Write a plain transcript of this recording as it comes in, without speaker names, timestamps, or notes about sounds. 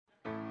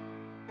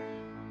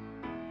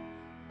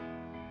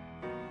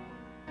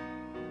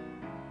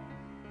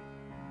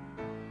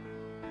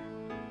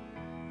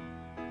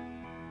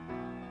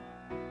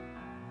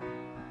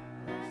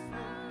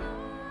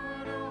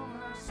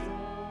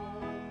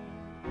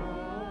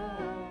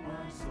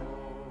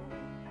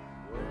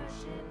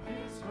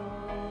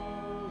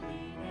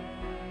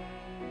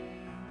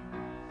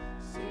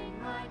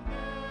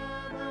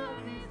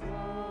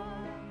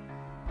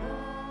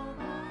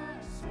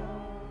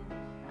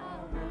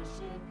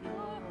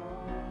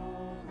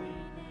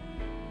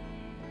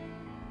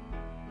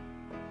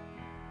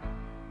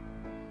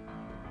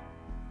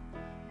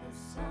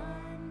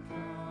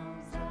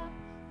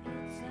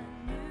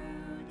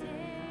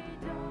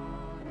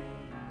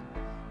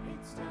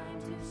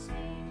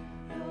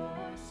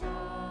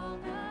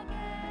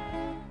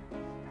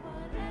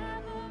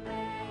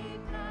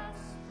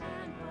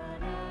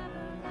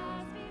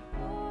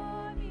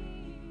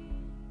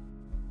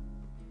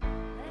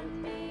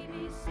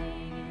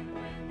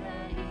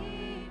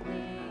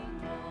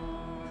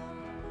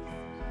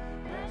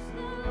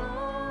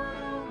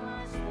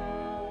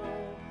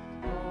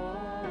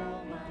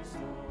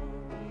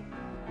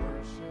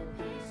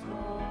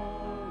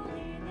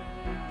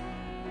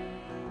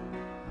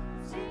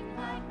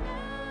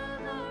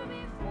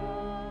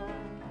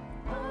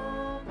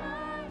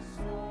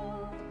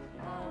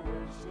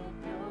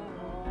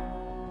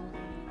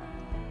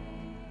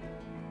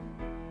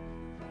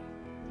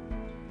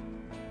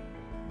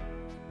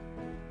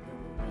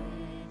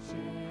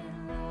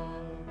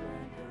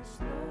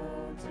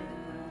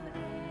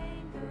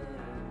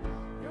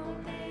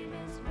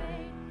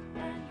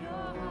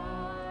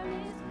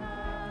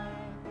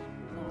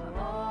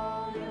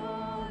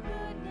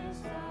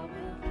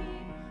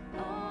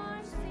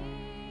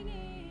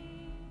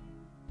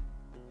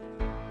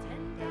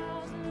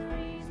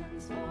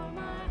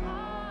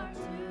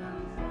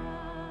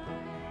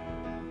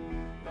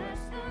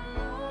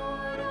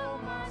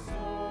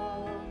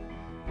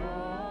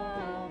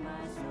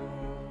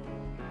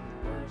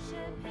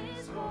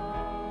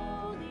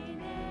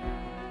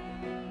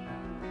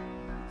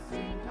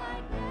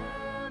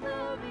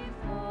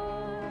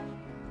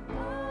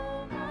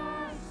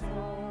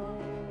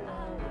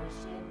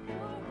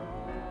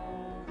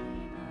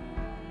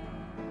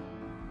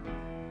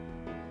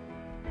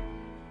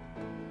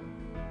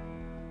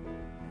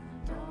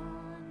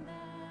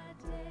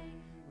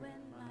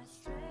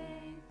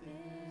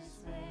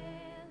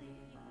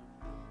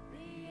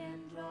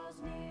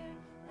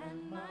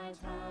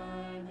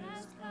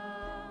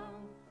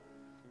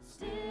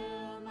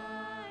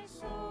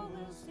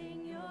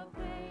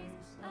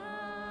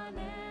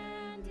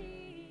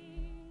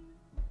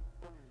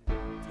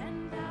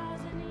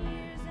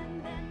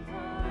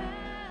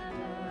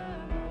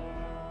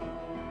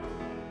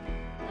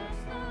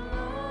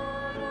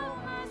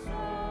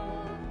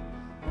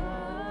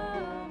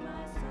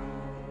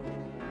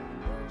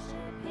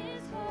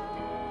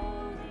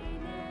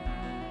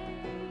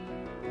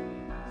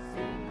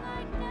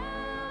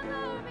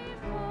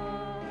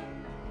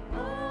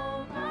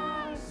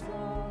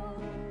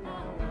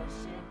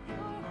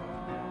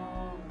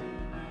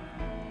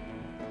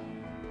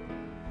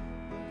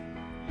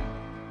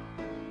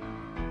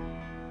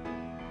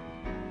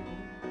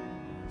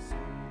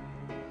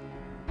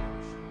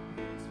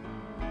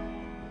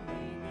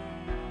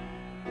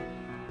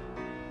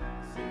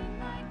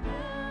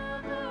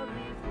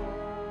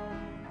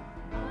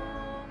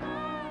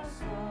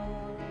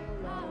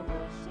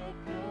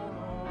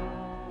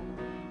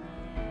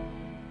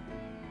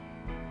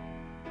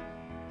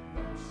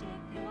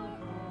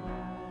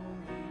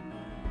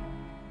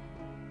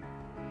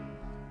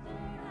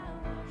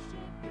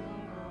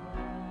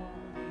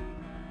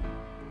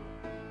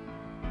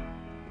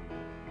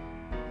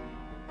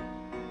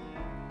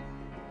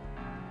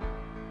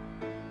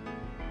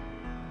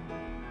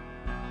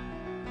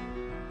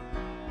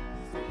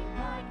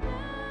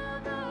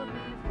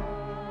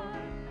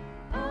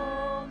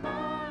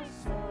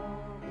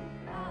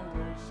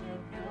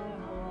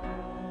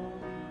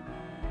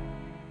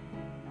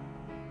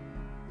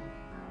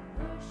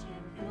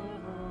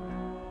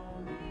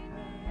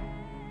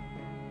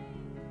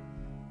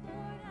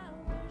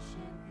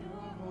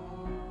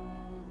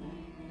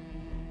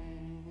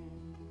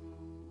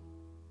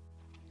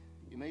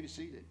may be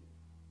seated.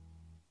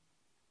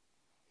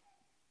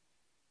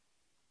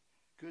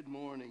 Good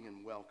morning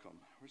and welcome.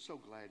 We're so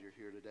glad you're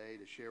here today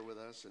to share with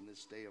us in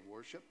this day of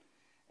worship.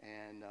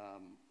 And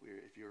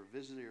if you're a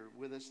visitor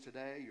with us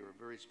today, you're a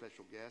very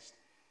special guest.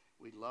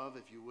 We'd love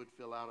if you would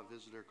fill out a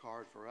visitor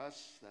card for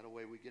us. That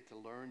way we get to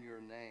learn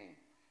your name.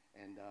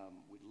 And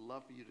we'd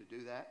love for you to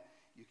do that.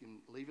 You can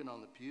leave it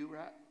on the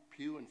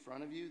pew in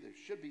front of you. There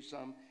should be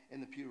some in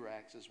the pew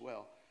racks as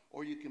well.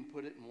 Or you can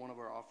put it in one of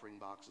our offering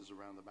boxes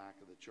around the back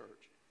of the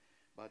church.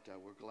 But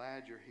we're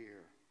glad you're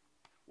here.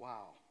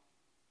 Wow.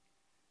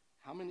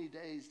 How many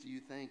days do you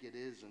think it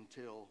is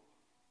until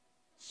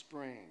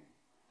spring?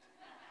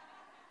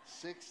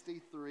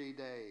 63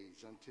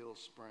 days until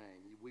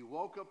spring. We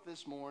woke up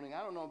this morning.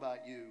 I don't know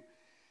about you,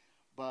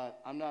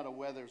 but I'm not a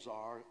weather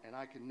czar, and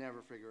I can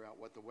never figure out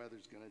what the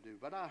weather's going to do.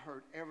 But I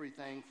heard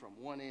everything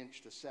from 1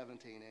 inch to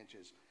 17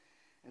 inches.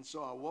 And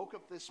so I woke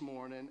up this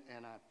morning,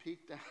 and I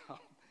peeked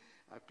out.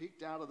 I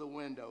peeked out of the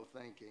window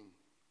thinking,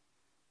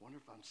 wonder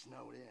if I'm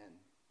snowed in.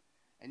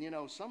 And, you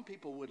know, some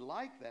people would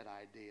like that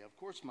idea. Of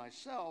course,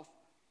 myself,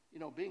 you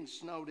know, being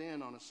snowed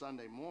in on a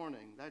Sunday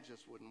morning, that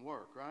just wouldn't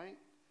work, right?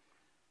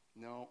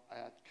 No,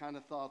 I kind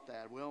of thought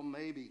that, well,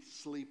 maybe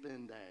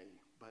sleep-in day,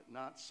 but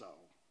not so.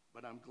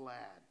 But I'm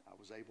glad I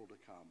was able to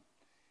come.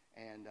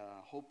 and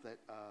hope that,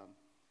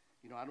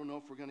 I don't know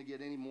if we're going to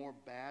get any more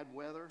bad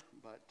weather,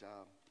 but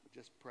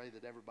just pray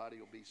that everybody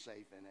will be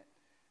safe in it.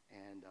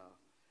 And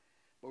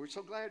but we're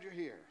so glad you're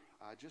here.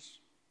 Just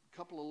a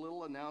couple of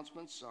little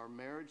announcements. Our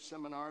marriage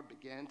seminar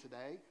began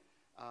today,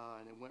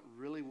 and it went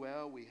really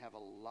well. We have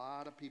a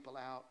lot of people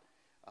out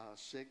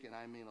sick, and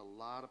I mean a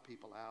lot of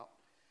people out.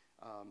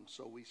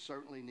 So we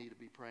certainly need to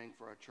be praying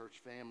for our church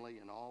family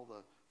and all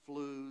the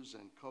flus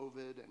and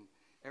COVID and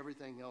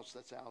everything else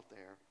that's out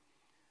there.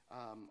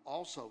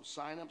 Also,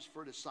 sign-ups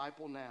for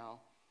Disciple Now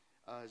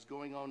is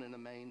going on in the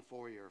main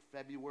foyer,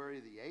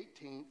 February the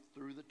 18th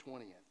through the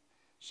 20th.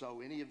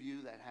 So any of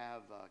you that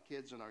have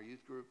kids in our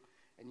youth group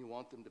and you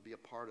want them to be a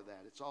part of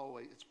that,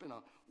 it's been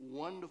a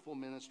wonderful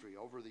ministry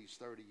over these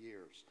 30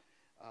 years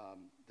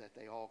that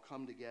they all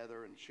come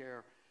together and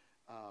share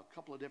a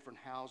couple of different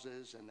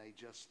houses, and they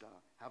just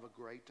have a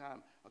great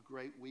time, a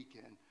great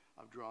weekend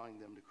of drawing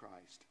them to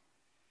Christ.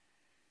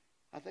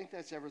 I think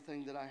that's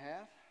everything that I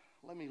have.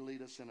 Let me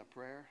lead us in a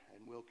prayer,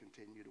 and we'll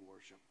continue to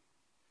worship.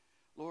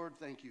 Lord,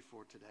 thank you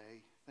for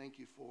today. Thank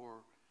you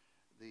for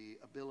the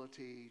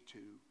ability to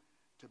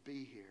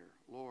be here.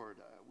 Lord,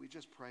 we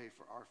just pray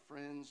for our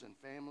friends and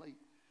family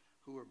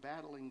who are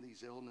battling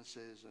these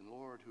illnesses, and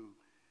Lord, who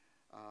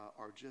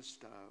are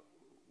just,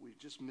 we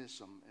just miss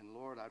them. And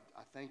Lord, I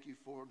thank you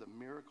for the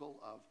miracle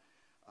of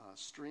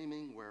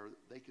streaming, where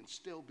they can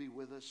still be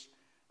with us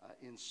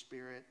in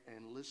spirit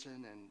and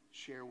listen and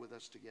share with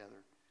us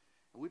together.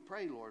 And we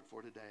pray, Lord,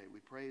 for today. We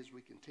pray as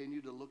we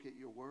continue to look at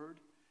your word,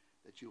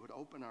 that you would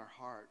open our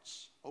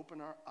hearts, open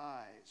our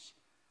eyes.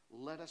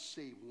 Let us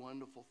see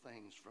wonderful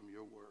things from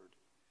your word.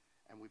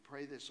 And we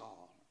pray this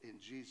all in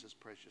Jesus'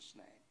 precious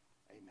name.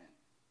 Amen.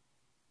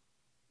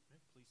 All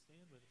right, please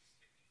stand with us.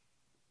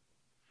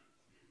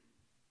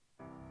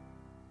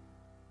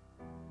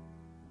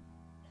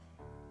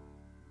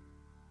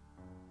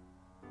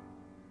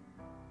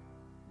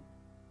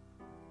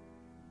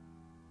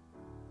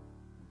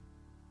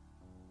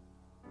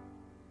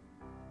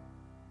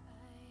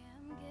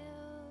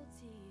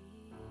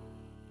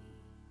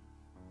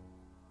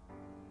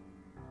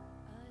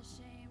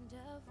 Ashamed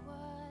of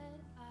what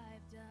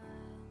I've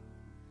done,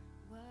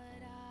 what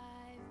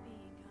I've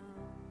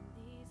become.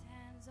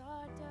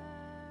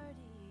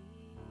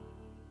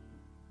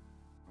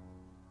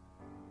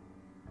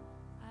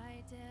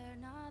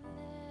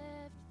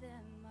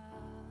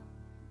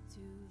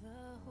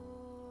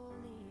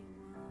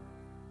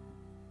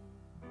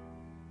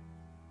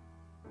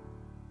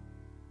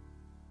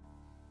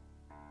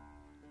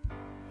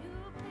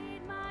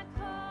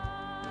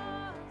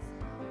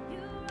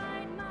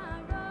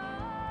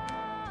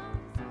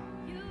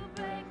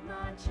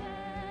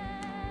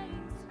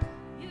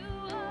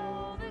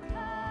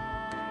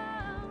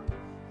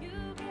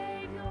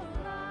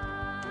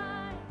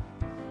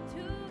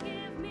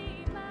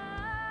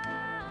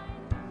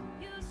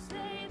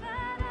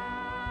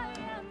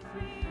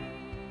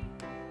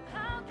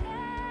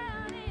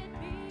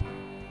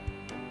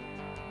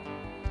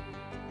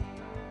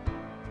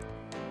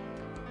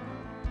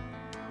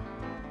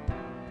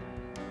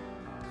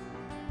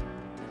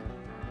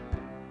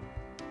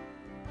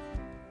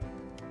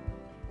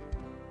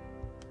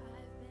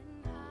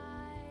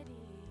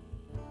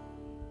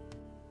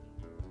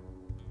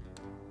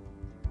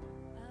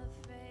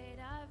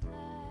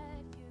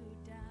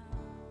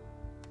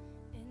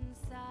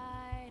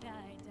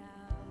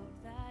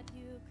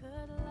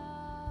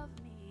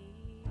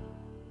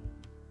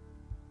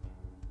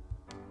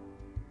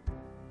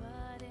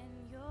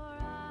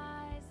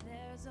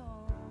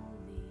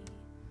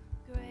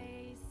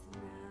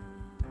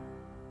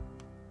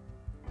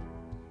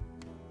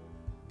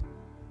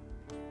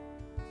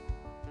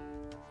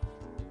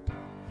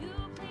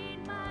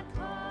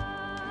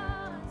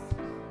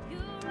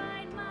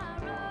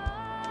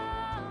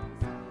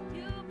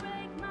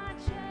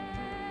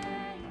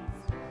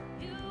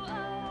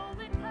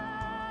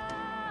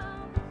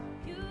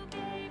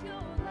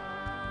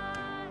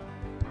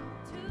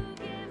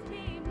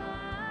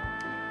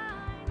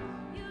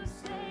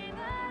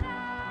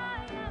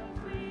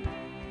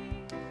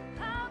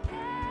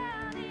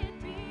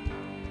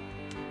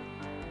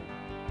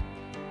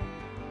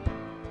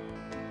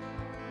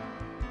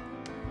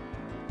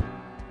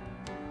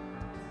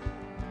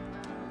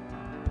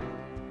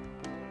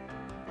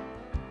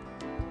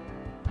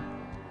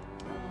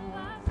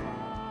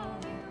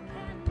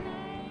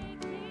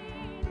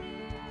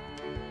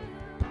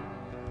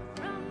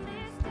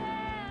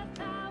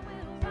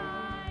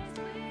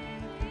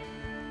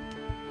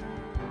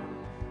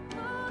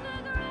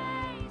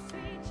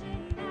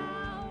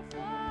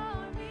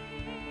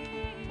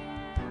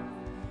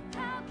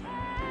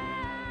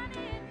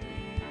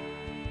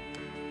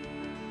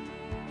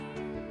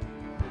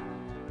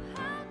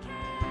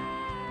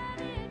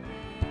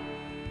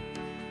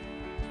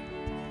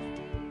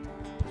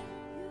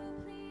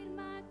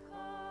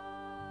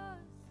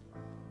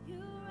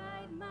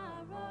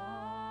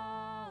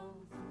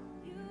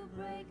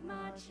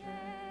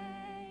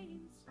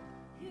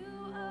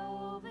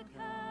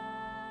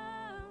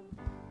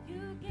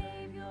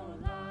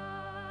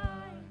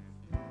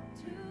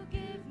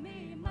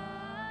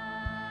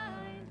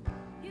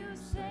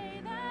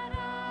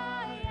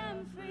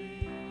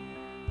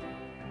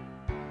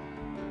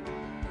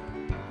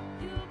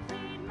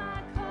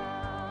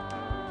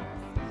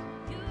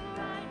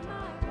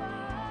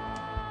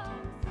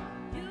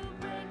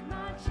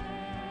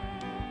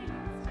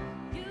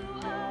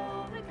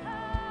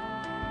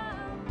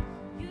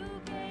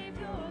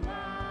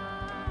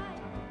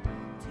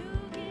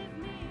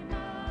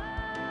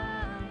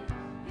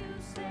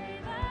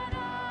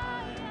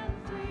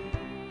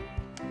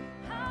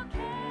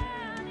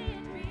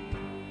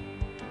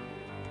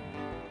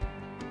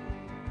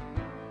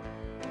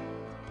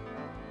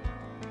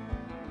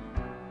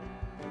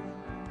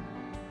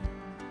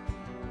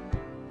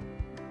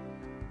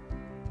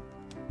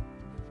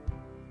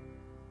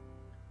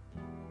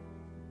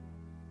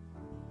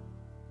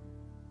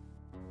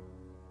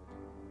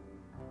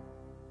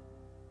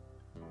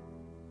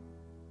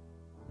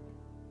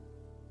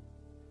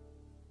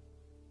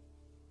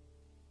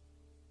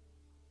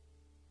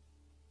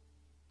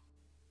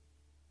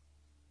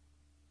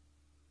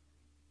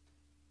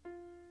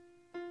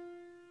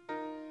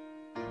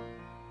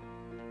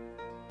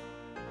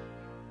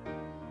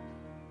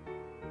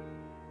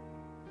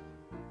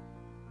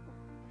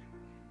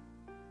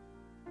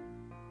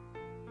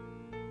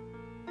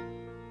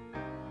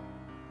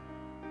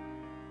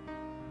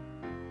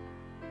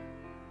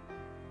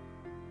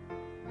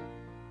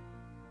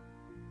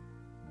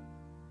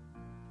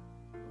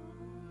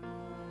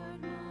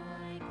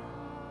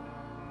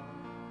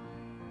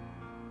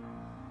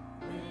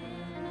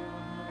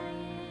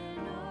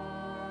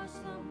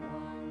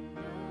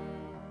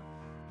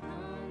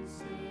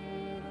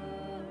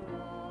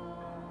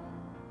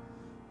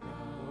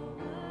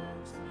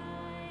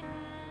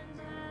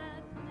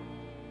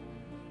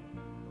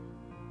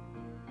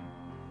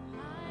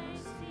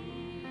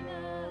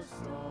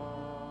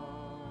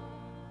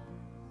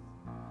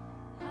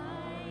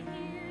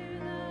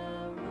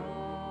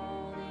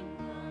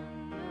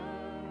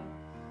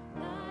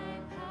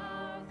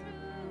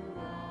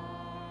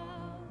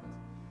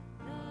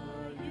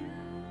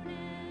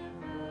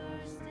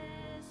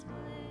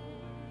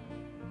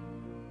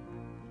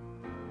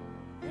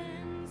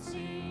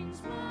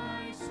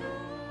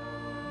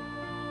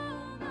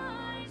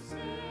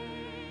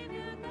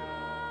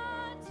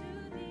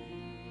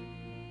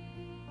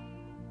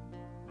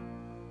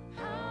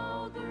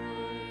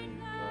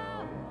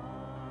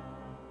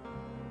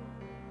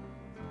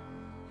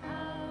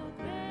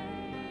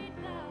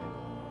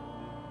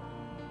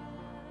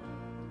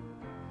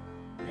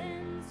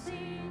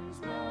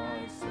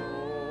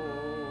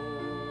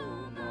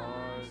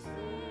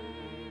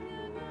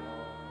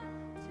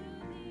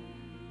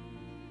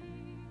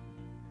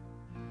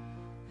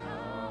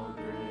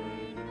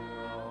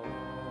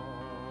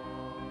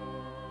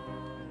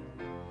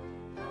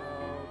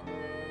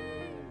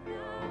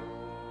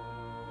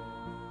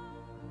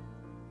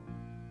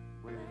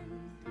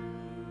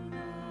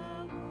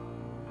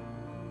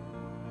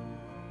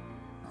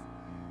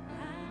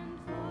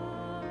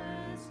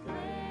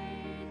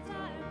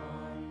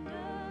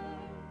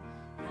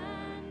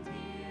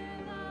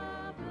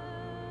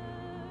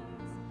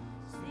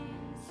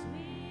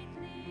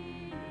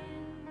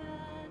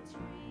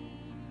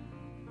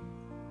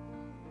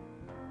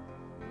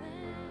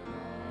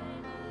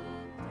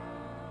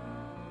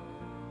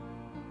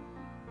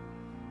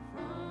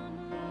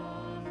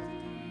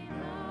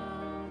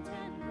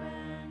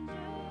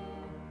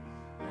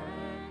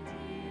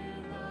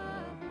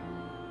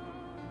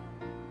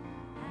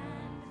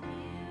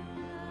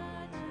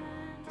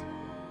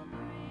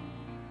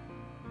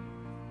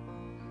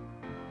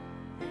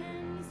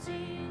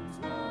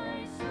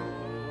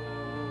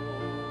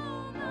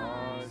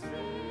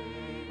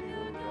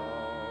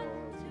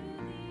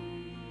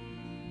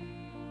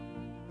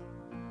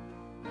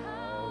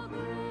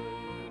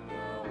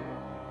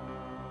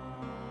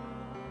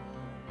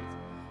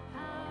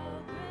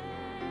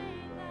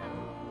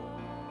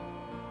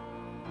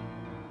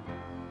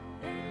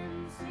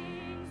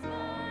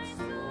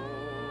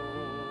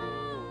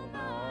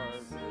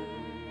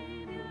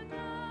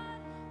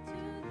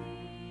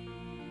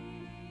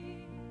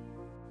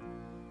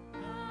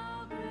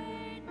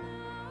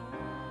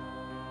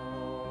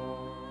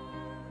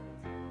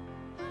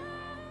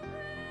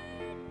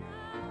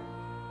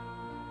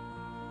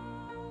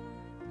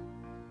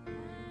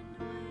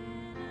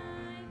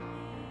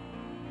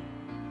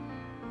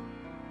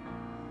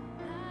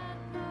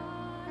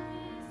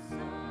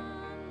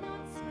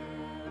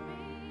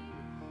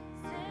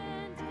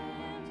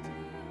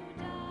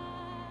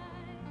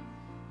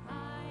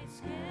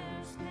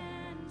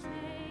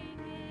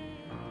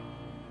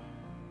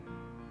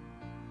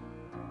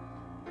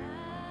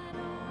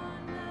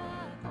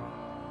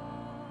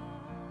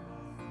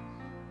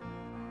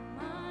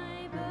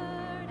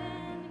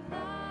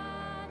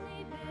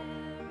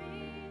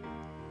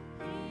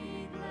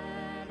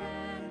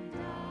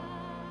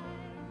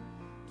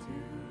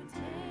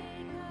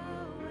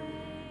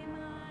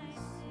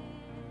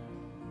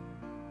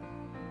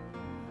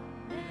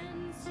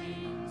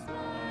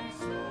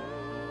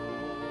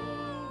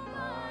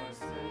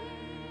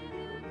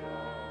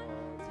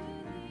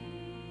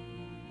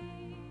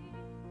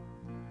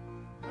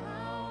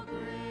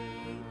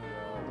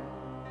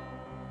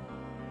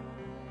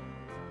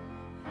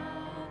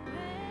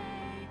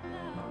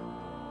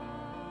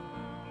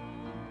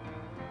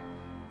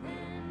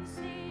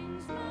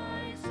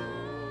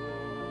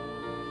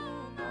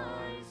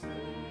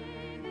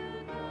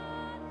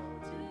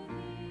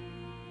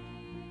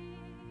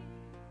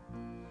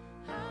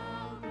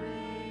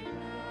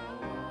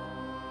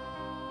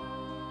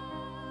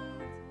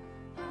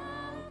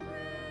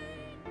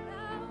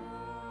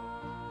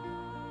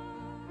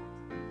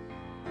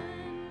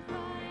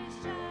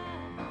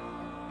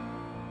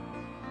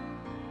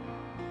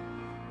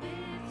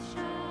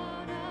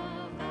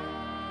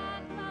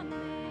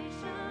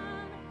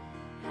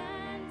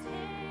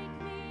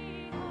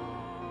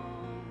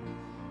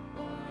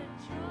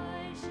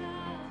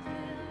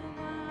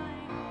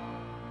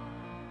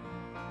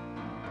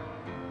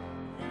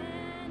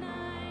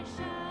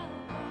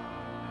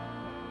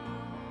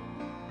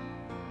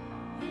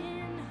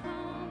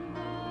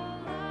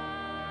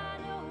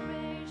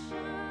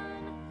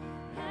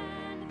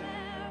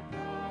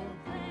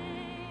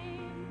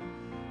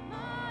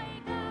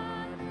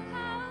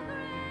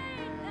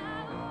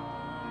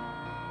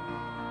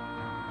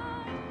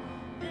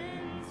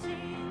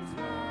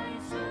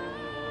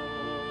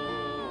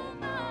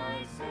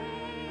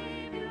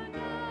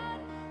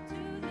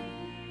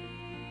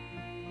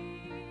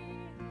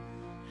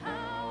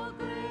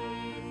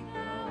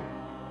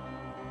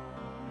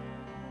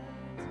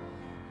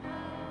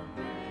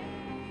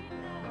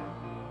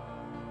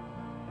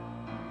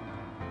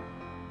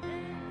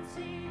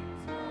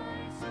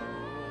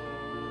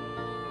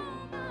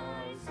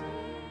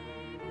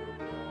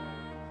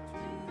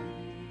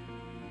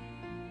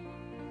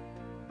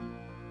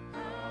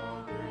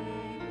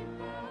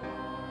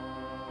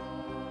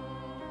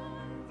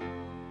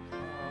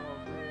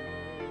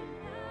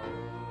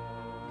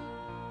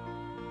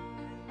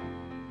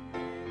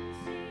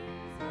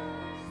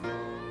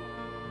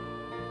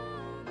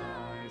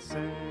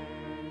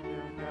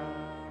 Savior God.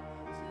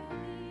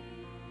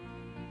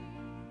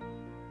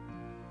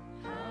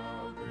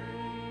 How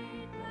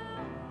great thou art,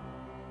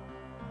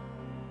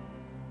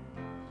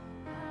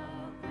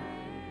 how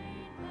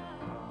great thou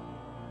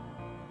art.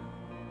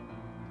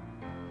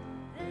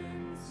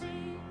 Then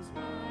sings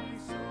my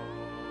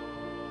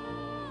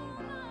soul,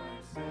 my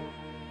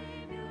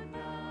Savior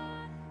God,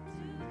 to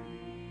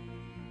thee.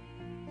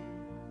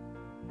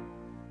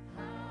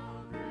 How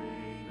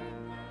great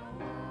thou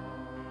art,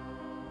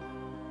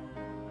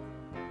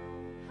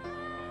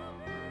 how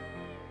great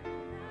thou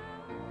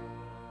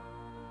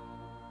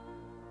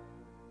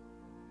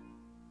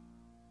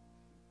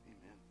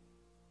Amen.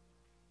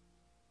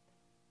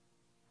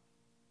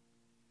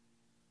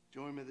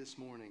 Join me this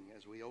morning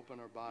as we open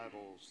our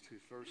Bibles to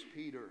 1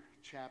 Peter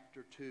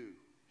chapter 2.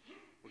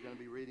 We're going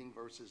to be reading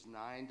verses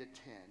 9 to 10.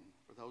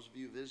 For those of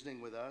you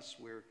visiting with us,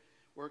 we're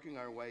working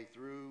our way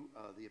through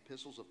the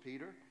epistles of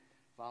Peter,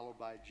 followed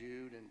by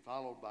Jude, and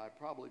followed by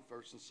probably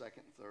 1st and 2nd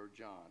and 3rd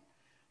John.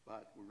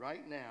 But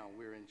right now,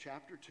 we're in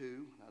chapter 2,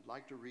 and I'd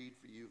like to read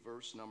for you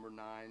verse number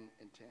 9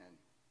 and 10.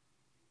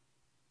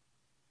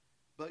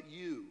 But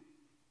you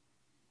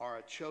are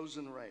a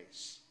chosen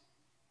race,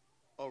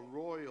 a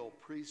royal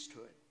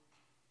priesthood,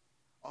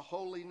 a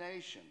holy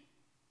nation,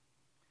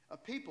 a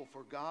people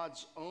for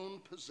God's own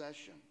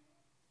possession,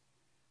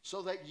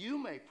 so that you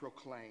may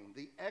proclaim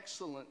the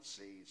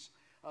excellencies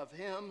of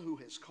him who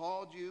has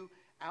called you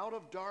out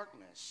of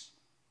darkness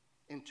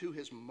into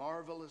his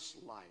marvelous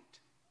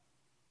light.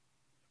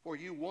 For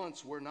you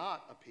once were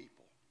not a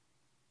people,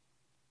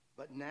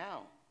 but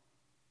now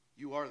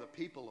you are the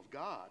people of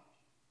God.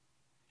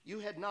 You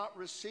had not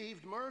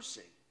received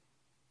mercy,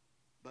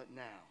 but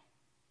now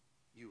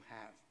you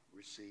have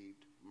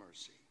received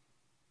mercy.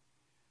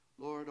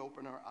 Lord,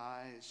 open our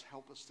eyes.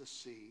 Help us to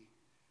see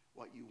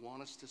what you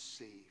want us to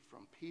see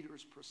from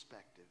Peter's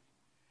perspective,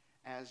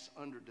 as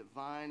under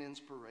divine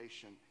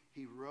inspiration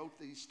he wrote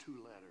these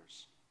 2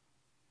 letters.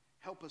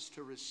 Help us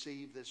to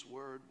receive this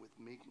word with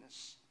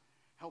meekness.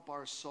 Help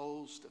our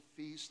souls to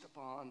feast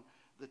upon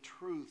the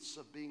truths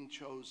of being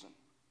chosen.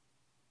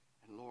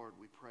 And Lord,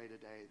 we pray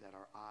today that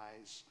our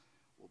eyes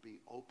will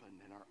be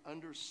opened and our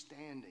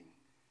understanding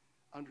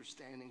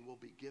will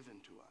be given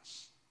to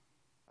us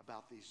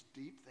about these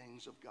deep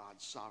things of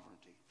God's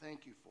sovereignty.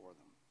 Thank you for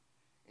them.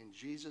 In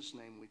Jesus'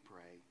 name we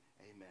pray,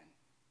 amen.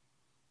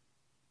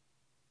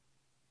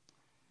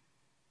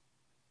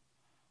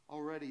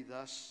 Already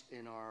thus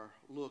in our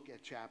look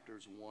at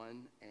chapters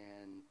 1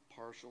 and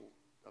partial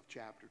of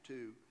chapter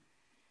 2,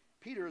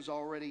 Peter has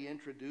already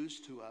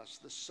introduced to us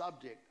the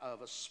subject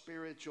of a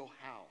spiritual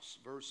house.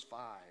 Verse 5,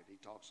 he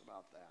talks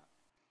about that.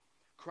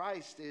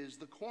 Christ is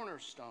the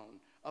cornerstone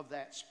of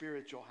that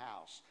spiritual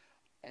house,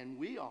 and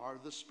we are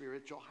the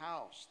spiritual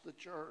house, the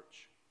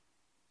church.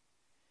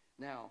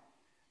 Now,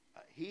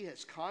 he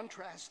has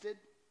contrasted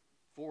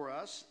for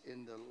us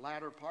in the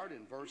latter part,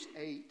 in verse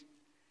 8,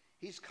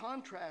 he's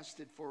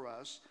contrasted for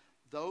us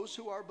those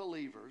who are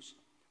believers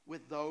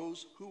with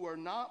those who are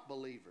not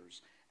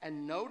believers.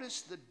 And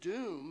notice the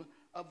doom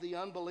of the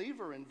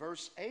unbeliever in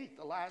verse 8,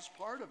 the last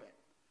part of it,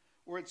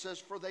 where it says,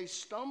 "For they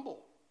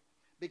stumble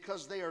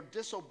because they are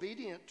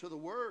disobedient to the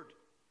word,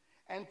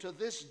 and to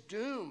this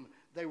doom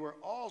they were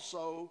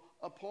also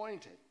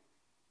appointed."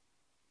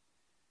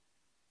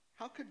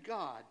 How could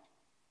God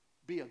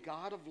be a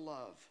God of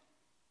love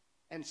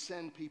and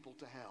send people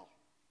to hell?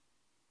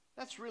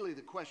 That's really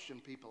the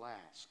question people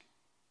ask,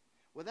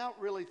 without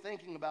really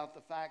thinking about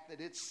the fact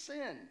that it's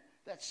sin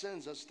that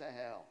sends us to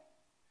hell.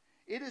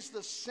 It is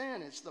the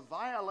sin, it's the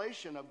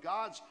violation of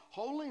God's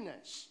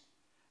holiness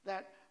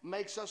that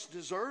makes us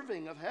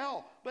deserving of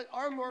hell. But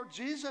our Lord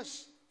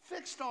Jesus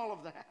fixed all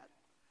of that.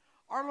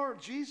 Our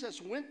Lord Jesus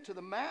went to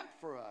the mat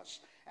for us,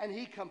 and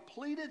he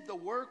completed the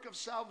work of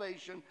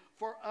salvation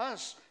for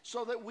us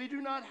so that we do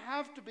not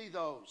have to be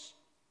those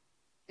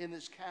in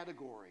this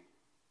category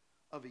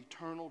of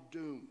eternal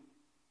doom.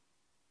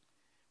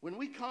 When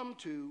we come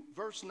to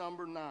verse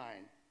number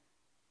 9,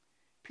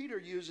 Peter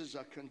uses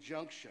a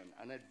conjunction,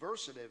 an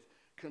adversative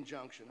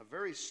conjunction, a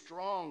very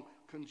strong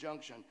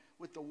conjunction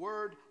with the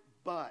word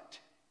but.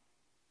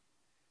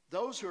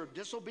 Those who are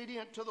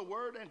disobedient to the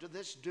word and to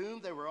this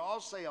doom, they were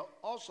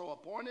also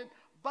appointed,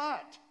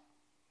 but.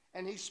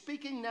 And he's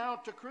speaking now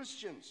to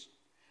Christians.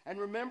 And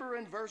remember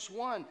in verse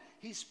 1,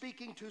 he's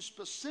speaking to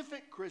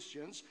specific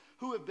Christians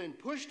who have been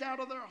pushed out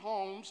of their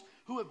homes,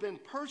 who have been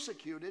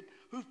persecuted,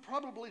 who've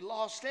probably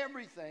lost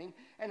everything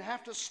and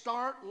have to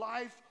start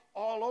life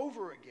all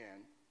over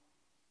again.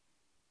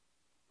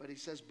 But he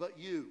says, "But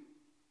you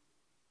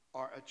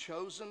are a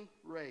chosen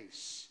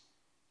race.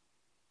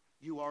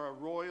 You are a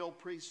royal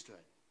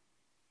priesthood,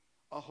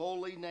 a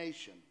holy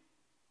nation,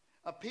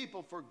 a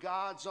people for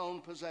God's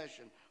own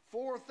possession."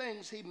 4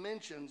 things he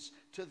mentions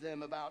to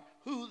them about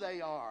who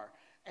they are.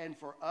 And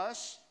for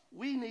us,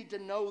 we need to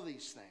know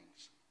these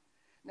things.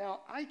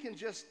 Now, I can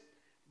just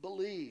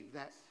believe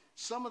that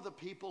some of the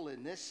people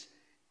in this,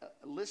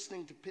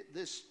 listening to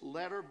this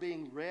letter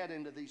being read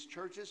into these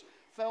churches,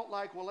 felt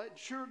like, well, it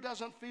sure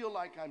doesn't feel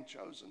like I'm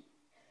chosen.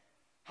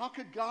 How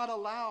could God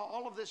allow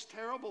all of these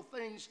terrible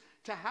things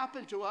to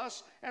happen to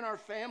us and our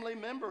family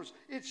members?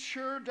 It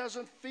sure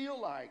doesn't feel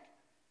like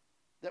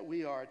that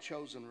we are a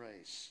chosen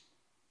race.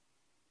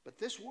 But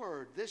this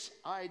word, this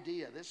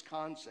idea, this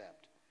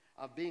concept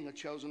of being a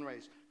chosen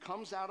race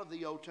comes out of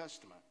the Old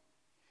Testament.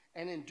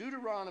 And in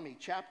Deuteronomy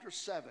chapter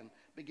 7,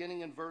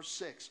 beginning in verse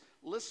 6,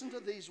 listen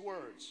to these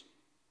words.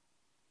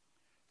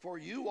 "For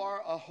you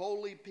are a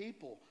holy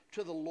people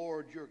to the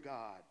Lord your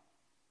God.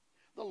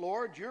 The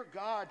Lord your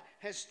God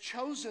has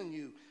chosen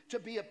you to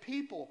be a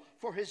people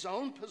for his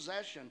own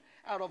possession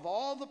out of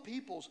all the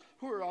peoples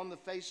who are on the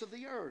face of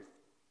the earth.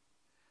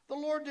 The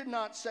Lord did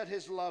not set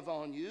his love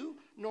on you,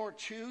 nor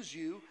choose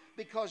you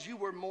because you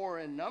were more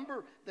in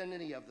number than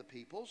any of the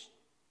peoples,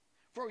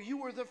 for you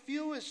were the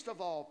fewest of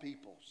all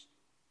peoples.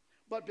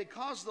 But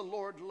because the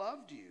Lord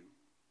loved you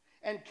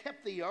and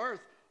kept the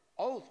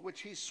oath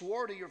which he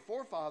swore to your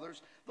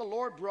forefathers, the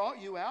Lord brought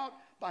you out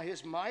by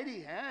his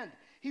mighty hand.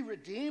 He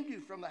redeemed you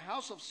from the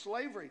house of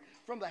slavery,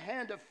 from the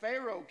hand of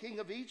Pharaoh, king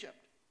of Egypt.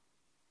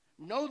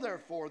 Know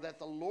therefore that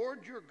the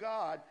Lord your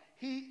God,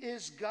 he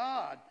is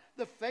God,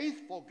 the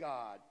faithful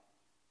God,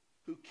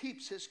 who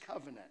keeps his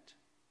covenant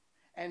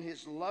and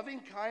his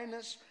loving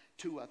kindness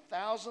to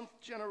 1,000th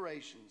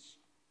generations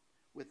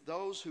with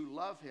those who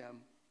love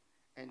him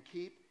and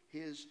keep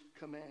his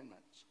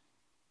commandments."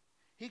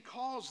 He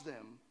calls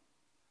them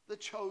the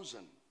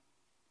chosen,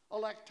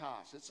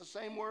 electos. It's the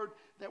same word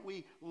that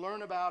we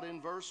learn about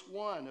in verse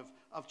 1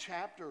 of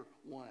chapter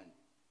 1.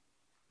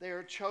 They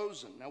are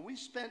chosen. Now, we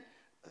spent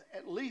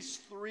at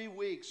least 3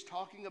 weeks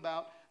talking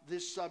about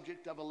this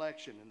subject of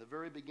election in the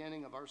very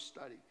beginning of our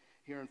study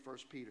here in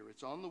 1 Peter.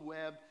 It's on the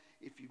web.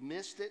 If you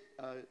missed it,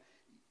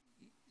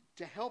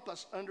 to help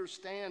us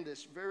understand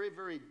this very,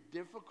 very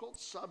difficult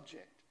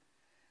subject,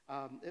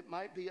 it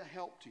might be a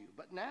help to you.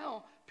 But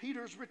now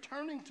Peter's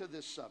returning to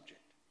this subject.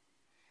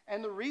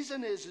 And the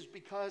reason is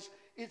because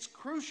it's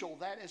crucial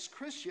that as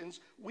Christians,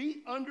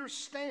 we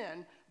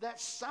understand that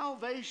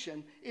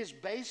salvation is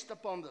based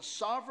upon the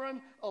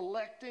sovereign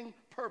electing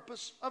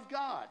purpose of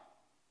God.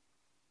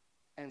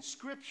 And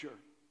Scripture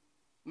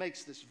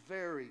makes this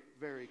very,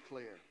 very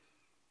clear.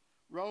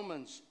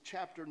 Romans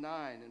chapter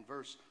 9 and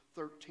verse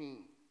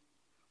 13.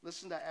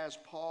 Listen to as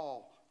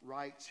Paul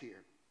writes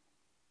here.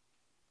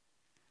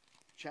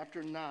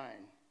 Chapter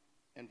 9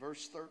 and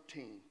verse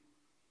 13.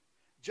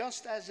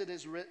 "Just as it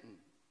is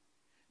written,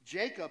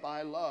 Jacob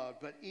I loved,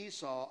 but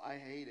Esau I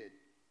hated.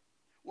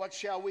 What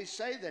shall we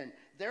say then?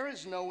 There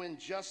is no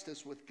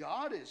injustice with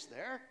God, is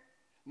there?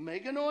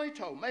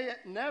 Meganoito, may it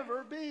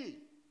never be.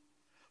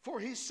 For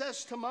he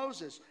says to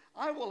Moses,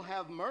 I will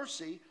have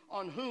mercy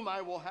on whom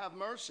I will have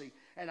mercy,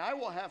 and I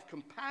will have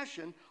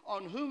compassion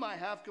on whom I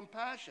have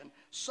compassion.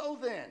 So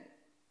then,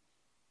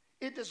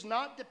 it does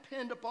not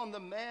depend upon the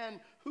man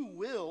who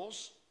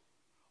wills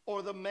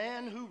or the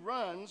man who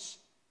runs,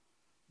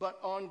 but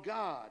on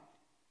God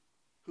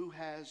who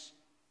has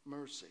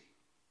mercy.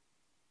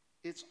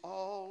 It's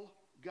all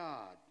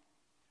God.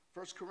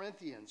 1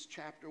 Corinthians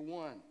chapter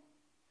 1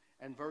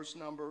 and verse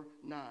number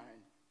 9.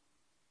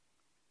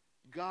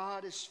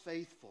 God is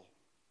faithful,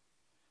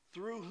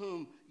 through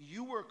whom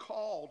you were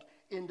called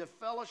into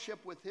fellowship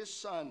with his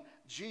Son,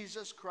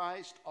 Jesus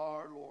Christ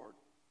our Lord.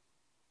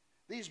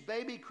 These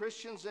baby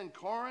Christians in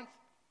Corinth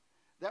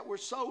that were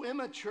so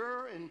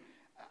immature and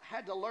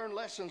had to learn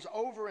lessons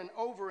over and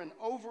over and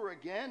over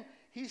again,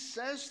 he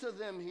says to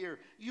them here,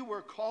 you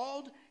were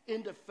called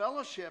into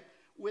fellowship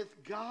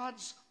with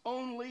God's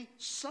only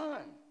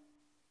Son.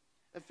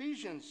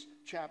 Ephesians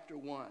chapter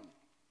 1,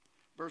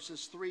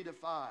 verses 3 to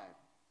 5.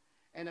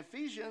 And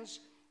Ephesians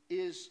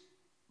is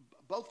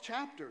both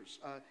chapters.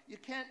 You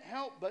can't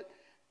help but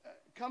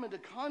come into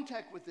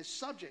contact with this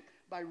subject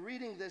by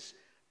reading this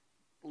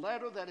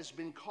letter that has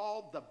been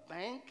called the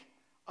bank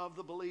of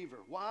the believer.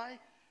 Why?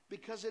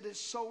 Because it is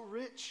so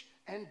rich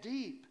and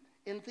deep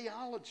in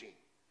theology.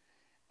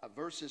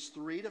 Verses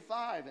 3 to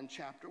 5 in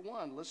chapter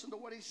 1. Listen to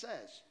what he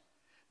says.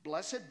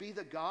 Blessed be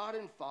the God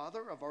and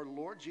Father of our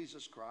Lord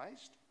Jesus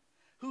Christ,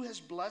 who has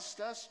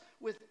blessed us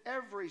with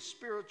every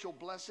spiritual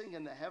blessing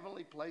in the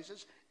heavenly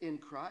places in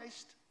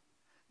Christ,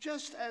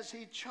 just as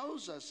he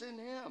chose us in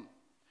him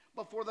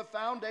before the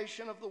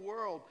foundation of the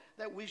world,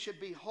 that we should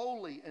be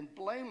holy and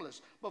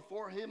blameless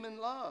before him in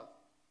love.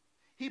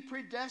 He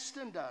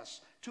predestined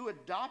us to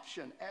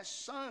adoption as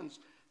sons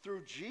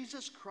through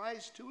Jesus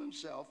Christ to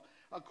himself,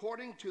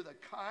 according to the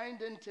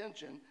kind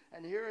intention,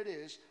 and here it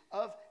is,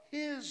 of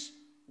his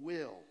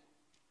will.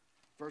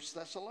 1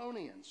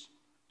 Thessalonians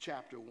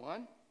chapter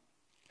 1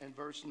 and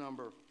verse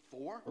number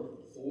 4.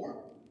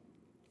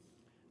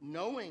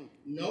 Knowing,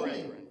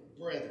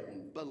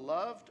 brethren,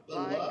 beloved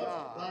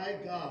by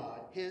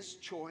God, his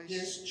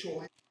choice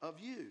of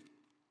you.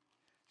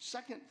 2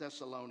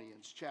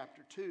 Thessalonians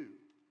chapter 2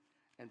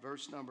 and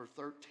verse number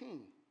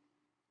 13.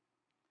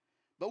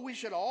 But we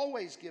should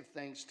always give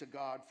thanks to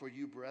God for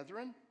you,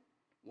 brethren.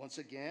 Once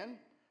again,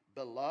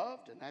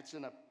 beloved, and that's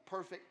in a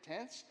perfect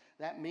tense.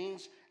 That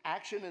means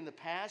action in the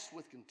past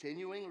with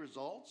continuing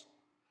results.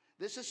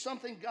 This is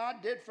something God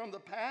did from the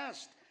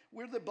past.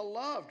 We're the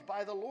beloved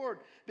by the Lord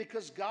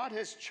because God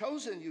has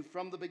chosen you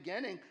from the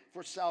beginning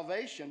for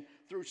salvation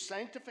through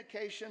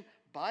sanctification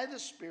by the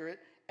Spirit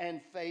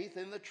and faith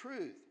in the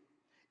truth.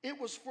 It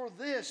was for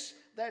this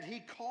that he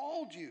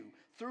called you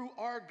through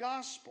our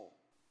gospel,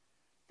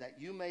 that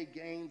you may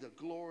gain the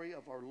glory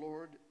of our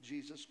Lord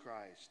Jesus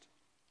Christ.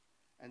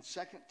 And 2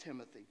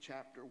 Timothy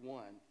chapter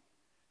 1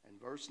 and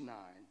verse 9,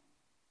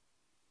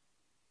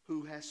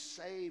 who has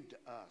saved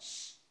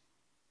us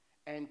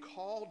and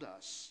called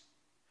us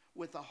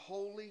with a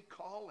holy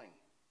calling,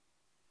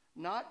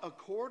 not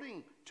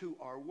according to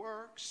our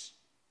works,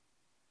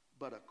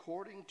 but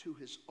according to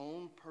his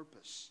own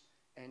purpose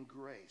and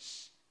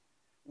grace,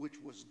 which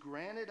was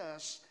granted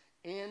us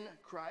in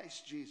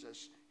Christ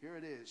Jesus, here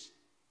it is,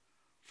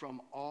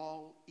 from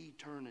all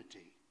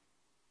eternity.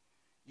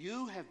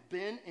 You have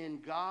been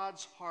in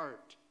God's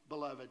heart,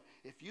 beloved.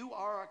 If you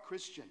are a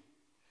Christian,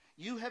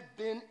 you have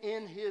been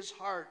in his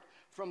heart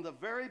from the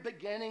very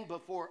beginning,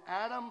 before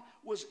Adam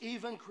was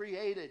even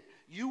created.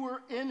 You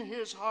were in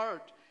his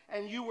heart,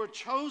 and you were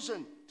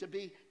chosen to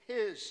be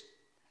his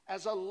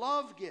as a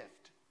love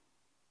gift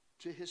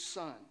to his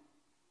Son.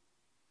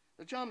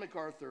 Now, John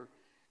MacArthur,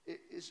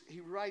 he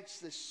writes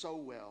this so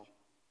well,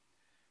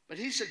 but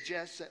he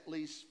suggests at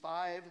least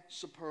 5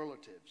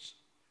 superlatives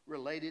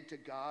related to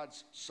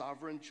God's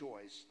sovereign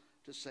choice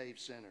to save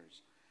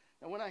sinners.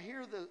 Now, when I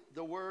hear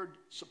the word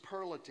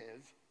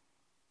superlative,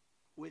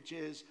 which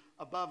is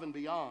above and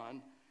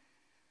beyond,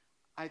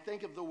 I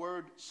think of the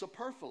word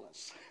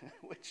superfluous,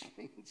 which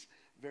means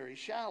very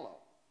shallow.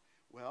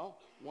 Well,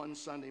 one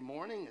Sunday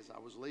morning as I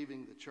was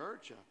leaving the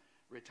church,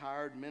 a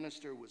retired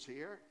minister was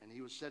here, and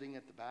he was sitting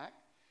at the back,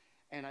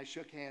 and I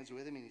shook hands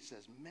with him, and he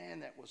says, man,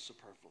 that was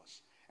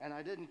superfluous. And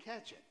I didn't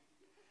catch it.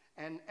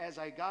 And as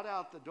I got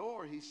out the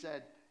door, he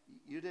said,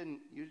 you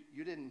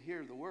didn't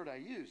hear the word I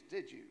used,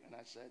 did you? And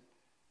I said,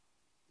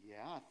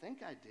 yeah, I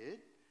think I did.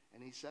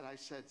 And he said, I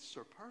said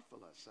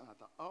superfluous. And I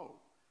thought, oh,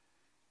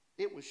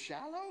 it was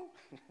shallow?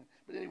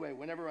 But anyway,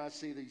 whenever I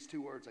see these 2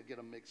 words, I get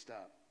them mixed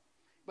up.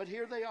 But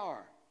here they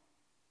are.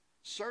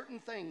 Certain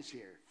things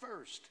here.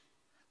 First,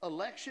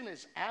 election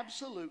is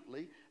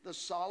absolutely the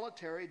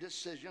solitary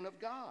decision of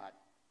God.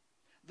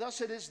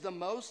 Thus, it is the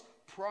most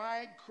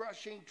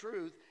pride-crushing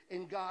truth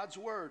in God's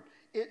word.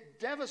 It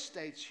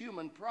devastates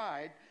human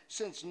pride,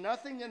 since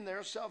nothing in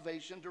their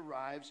salvation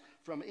derives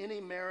from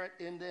any merit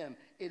in them.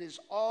 It is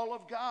all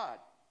of God.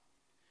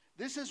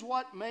 This is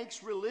what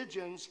makes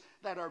religions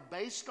that are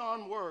based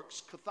on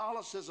works,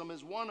 Catholicism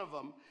is one of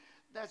them,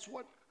 that's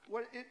what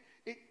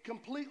It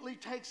completely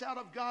takes out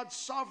of God's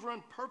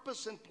sovereign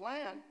purpose and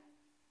plan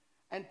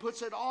and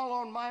puts it all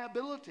on my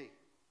ability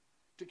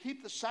to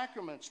keep the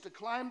sacraments, to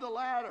climb the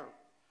ladder,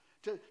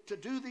 to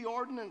do the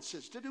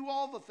ordinances, to do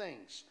all the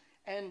things.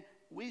 And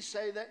we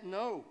say that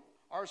no,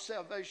 our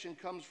salvation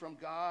comes from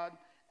God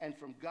and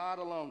from God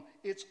alone.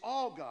 It's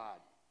all God.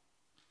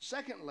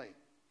 Secondly,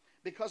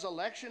 because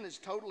election is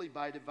totally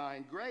by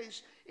divine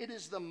grace, it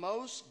is the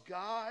most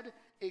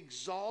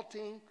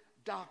God-exalting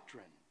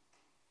doctrine.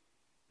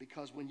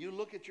 Because when you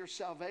look at your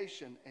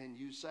salvation and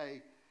you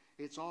say,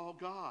 it's all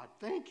God.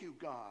 Thank you,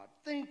 God.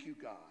 Thank you,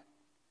 God.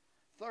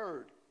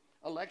 Third,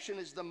 election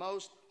is the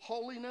most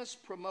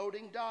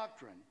holiness-promoting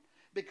doctrine.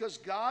 Because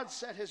God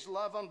set his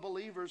love on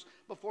believers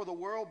before the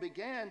world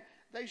began,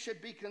 they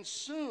should be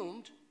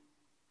consumed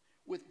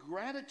with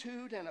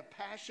gratitude and a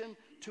passion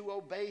to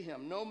obey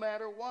him, no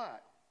matter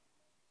what.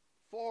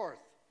 Fourth,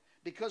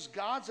 because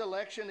God's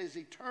election is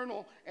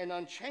eternal and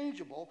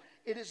unchangeable,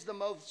 it is the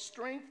most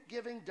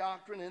strength-giving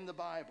doctrine in the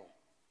Bible.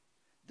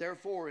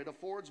 Therefore, it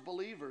affords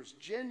believers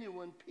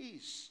genuine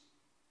peace,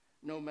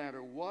 no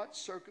matter what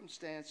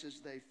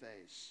circumstances they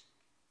face.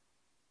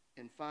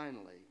 And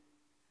finally,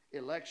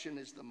 election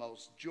is the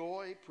most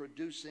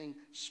joy-producing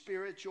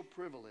spiritual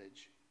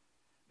privilege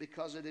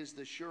because it is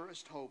the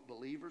surest hope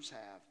believers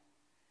have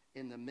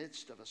in the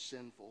midst of a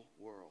sinful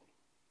world.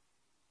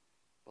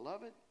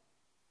 Beloved,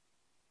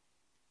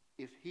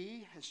 if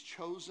he has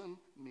chosen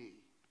me,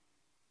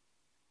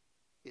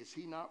 is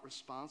he not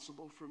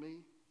responsible for me?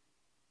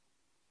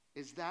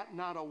 Is that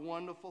not a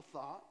wonderful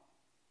thought?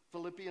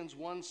 Philippians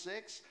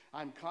 1:6,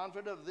 I'm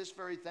confident of this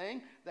very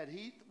thing, that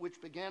he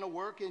which began a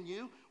work in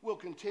you will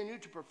continue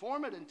to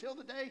perform it until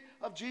the day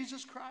of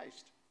Jesus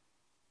Christ.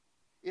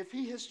 If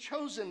he has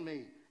chosen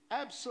me,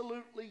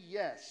 absolutely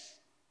yes,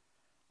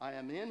 I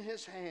am in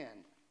his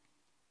hand.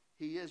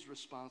 He is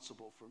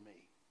responsible for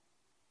me.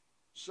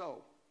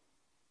 So,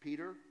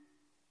 Peter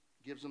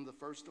gives them the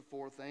first of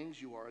four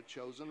things. You are a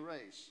chosen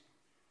race.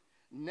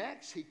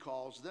 Next, he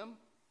calls them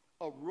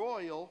a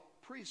royal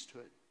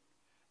priesthood.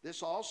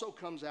 This also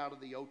comes out of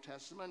the Old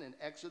Testament in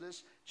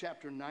Exodus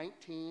chapter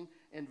 19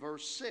 and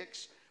verse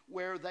 6,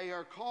 where they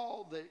are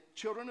called, the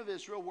children of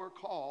Israel were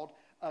called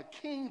a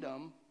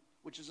kingdom,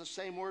 which is the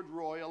same word,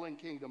 royal and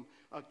kingdom,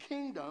 a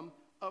kingdom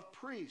of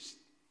priests.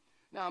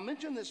 Now, I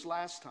mentioned this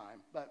last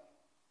time, but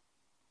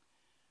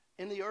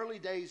in the early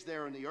days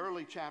there, in the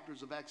early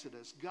chapters of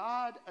Exodus,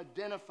 God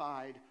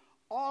identified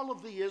all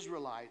of the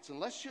Israelites, and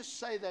let's just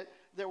say that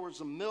there was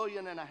 1.5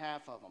 million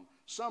of them.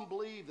 Some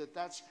believe that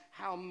that's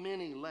how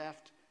many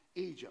left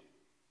Egypt.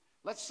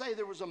 Let's say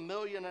there was 1.5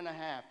 million.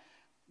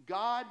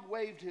 God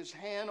waved his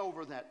hand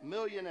over that 1.5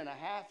 million,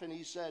 and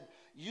he said,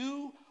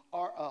 you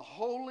are a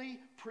holy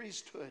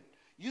priesthood.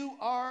 You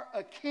are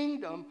a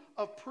kingdom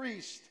of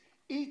priests,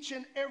 each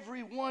and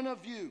every one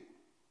of you.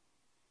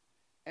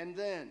 And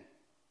then,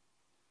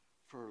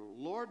 for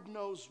Lord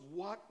knows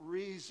what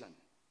reason,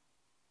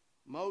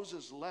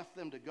 Moses left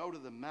them to go to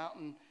the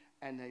mountain,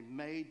 and they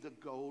made the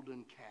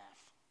golden calf.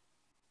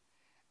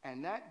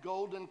 And that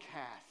golden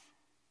calf,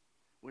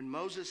 when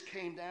Moses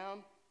came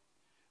down,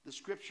 the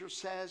scripture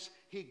says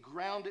he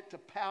ground it to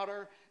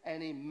powder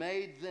and he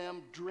made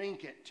them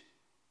drink it.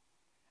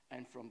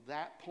 And from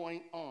that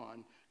point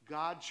on,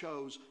 God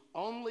chose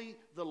only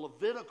the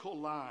Levitical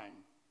line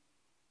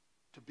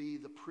to be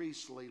the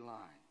priestly line.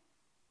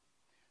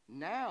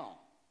 Now,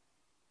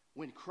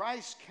 when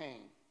Christ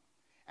came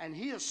and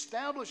he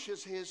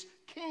establishes his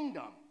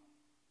kingdom,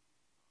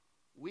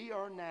 we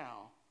are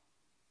now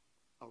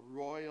a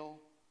royal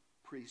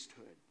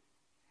priesthood.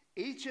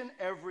 Each and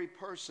every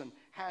person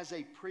has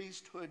a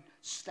priesthood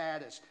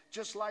status,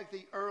 just like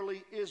the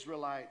early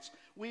Israelites.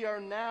 We are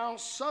now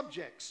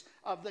subjects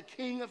of the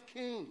King of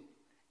Kings.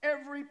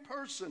 Every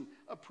person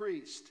a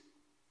priest.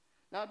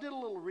 Now, I did a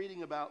little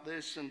reading about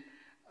this, and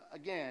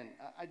again,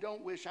 I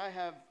don't wish, I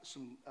have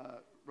some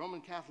Roman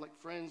Catholic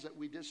friends that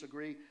we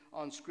disagree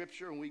on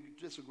Scripture, and we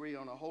disagree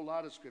on a whole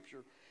lot of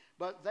Scripture,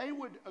 but they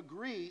would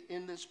agree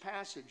in this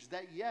passage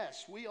that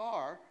yes, we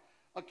are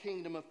a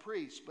kingdom of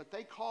priests, but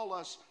they call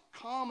us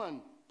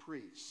common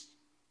priests.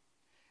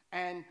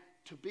 And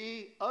to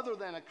be other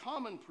than a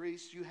common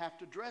priest, you have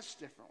to dress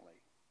differently.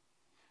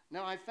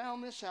 Now, I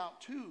found this out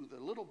too. The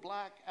little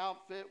black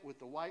outfit with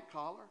the white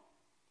collar,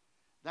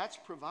 that's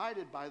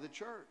provided by the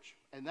church.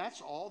 And that's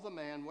all the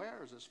man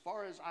wears. As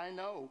far as I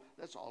know,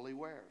 that's all he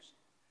wears.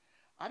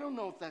 I don't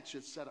know if that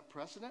should set a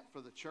precedent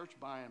for the church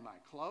buying my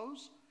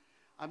clothes.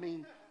 I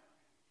mean,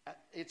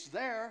 it's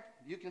there.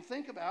 You can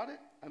think about it.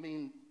 I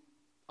mean,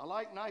 I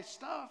like nice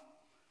stuff.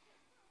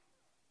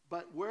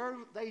 But where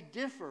they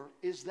differ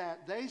is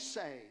that they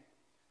say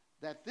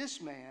that this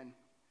man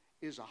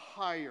is a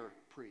higher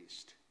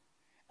priest.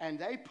 And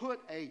they put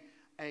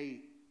a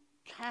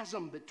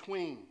chasm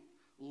between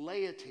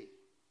laity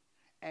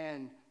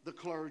and the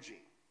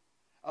clergy,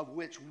 of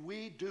which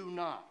we do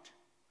not.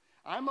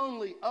 I'm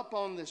only up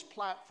on this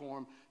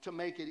platform to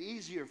make it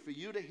easier for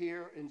you to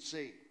hear and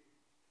see.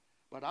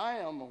 But I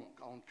am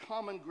on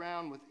common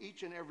ground with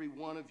each and every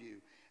one of you.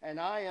 And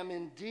I am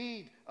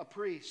indeed a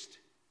priest.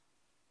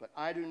 but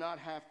I do not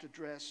have to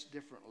dress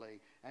differently.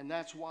 And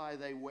that's why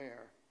they wear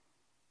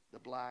the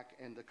black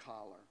and the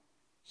collar,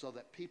 so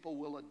that people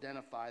will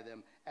identify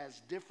them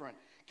as different.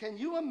 Can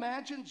you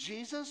imagine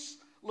Jesus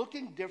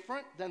looking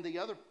different than the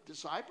other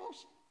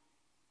disciples?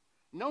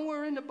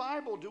 Nowhere in the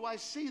Bible do I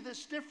see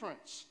this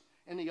difference.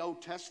 In the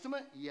Old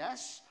Testament,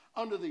 yes.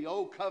 Under the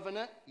Old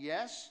Covenant,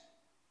 yes.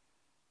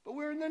 But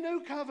we're in the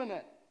New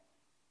Covenant.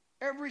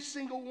 Every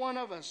single one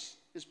of us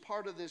is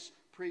part of this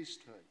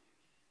priesthood.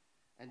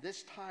 And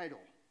this title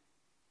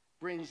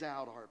brings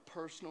out our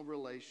personal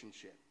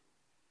relationship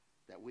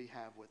that we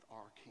have with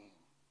our King.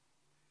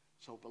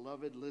 So,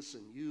 beloved,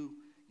 listen,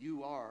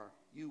 you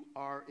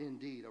are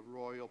indeed a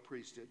royal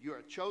priesthood. You're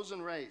a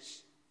chosen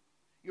race.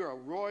 You're a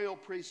royal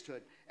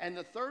priesthood. And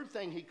the third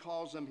thing he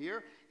calls them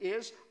here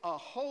is a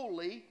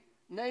holy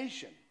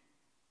nation.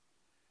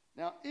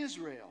 Now,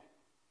 Israel,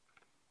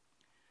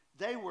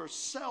 they were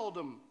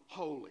seldom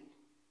holy.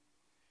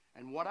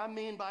 And what I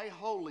mean by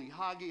holy,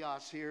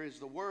 hagios here, is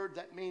the word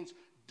that means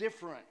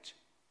different,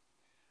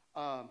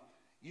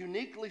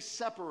 uniquely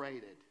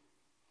separated.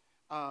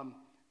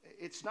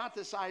 It's not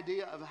this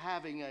idea of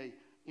having a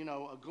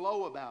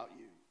glow about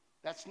you.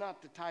 That's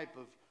not the type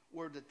of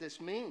word that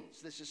this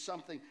means. This is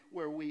something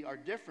where we are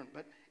different.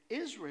 But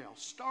Israel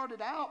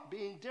started out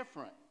being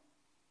different.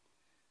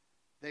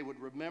 They would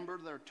remember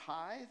their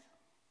tithe.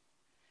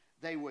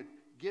 They would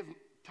give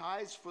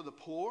tithes for the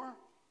poor.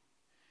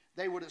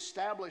 They would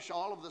establish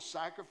all of the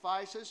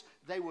sacrifices.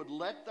 They would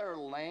let their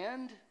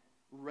land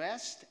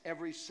rest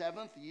every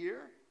 7th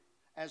year,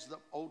 as the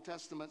Old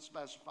Testament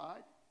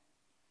specified.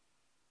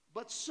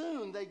 But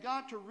soon they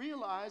got to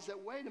realize that,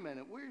 wait a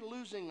minute, we're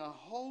losing a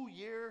whole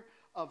year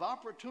of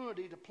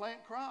opportunity to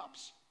plant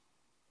crops.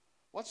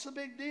 What's the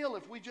big deal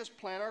if we just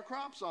plant our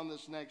crops on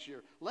this next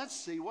year? Let's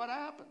see what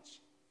happens.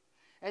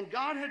 And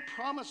God had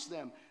promised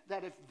them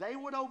that if they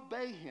would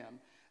obey him,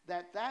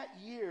 that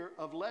year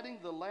of letting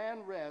the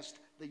land rest,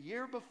 the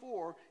year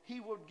before, he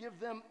would give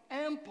them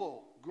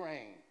ample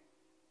grain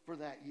for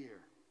that year.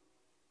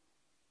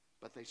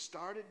 But they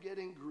started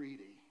getting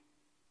greedy,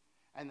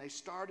 and they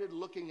started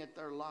looking at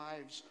their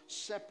lives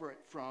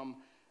separate from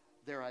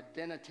their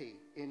identity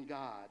in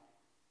God.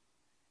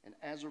 And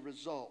as a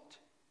result,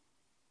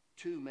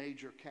 2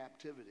 major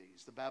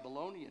captivities. The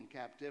Babylonian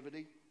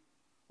captivity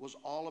was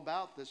all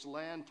about this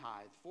land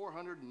tithe,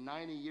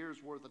 490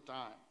 years worth of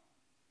time.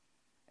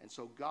 And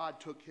so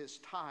God took his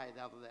tithe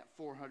out of that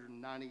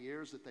 490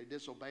 years that they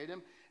disobeyed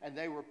him, and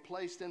they were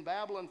placed in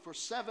Babylon for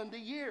 70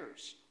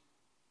 years.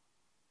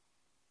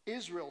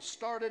 Israel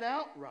started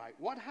out right.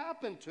 What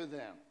happened to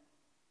them?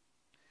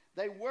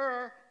 They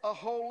were a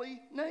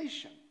holy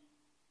nation.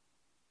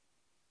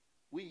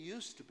 We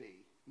used to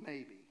be,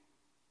 maybe,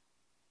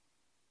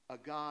 a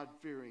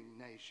God-fearing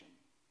nation.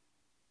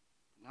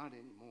 Not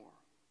anymore.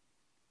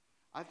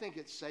 I think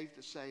it's safe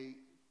to say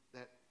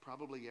that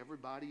probably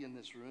everybody in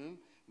this room,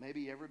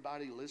 maybe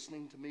everybody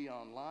listening to me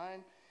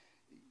online,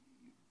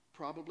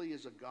 probably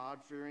is a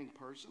God-fearing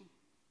person.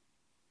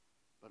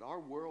 But our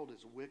world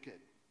is wicked,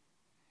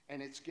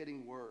 and it's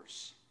getting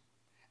worse.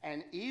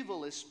 And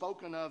evil is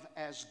spoken of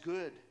as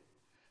good.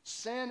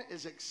 Sin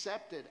is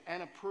accepted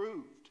and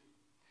approved.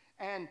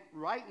 And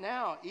right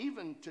now,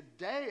 even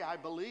today, I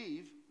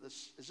believe,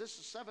 is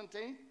this the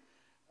 17th?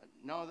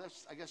 No,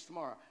 that's, I guess,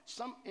 tomorrow.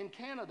 In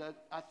Canada,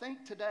 I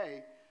think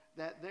today,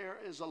 that there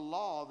is a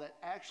law that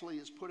actually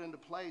is put into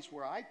place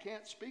where I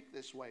can't speak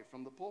this way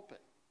from the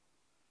pulpit.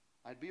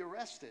 I'd be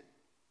arrested,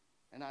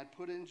 and I'd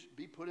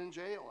be put in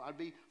jail. I'd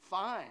be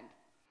fined.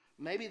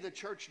 Maybe the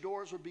church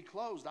doors would be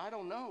closed. I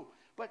don't know.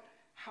 But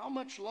how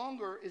much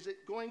longer is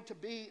it going to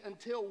be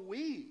until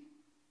we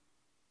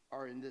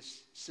are in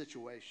this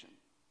situation?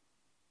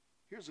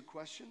 Here's a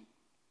question.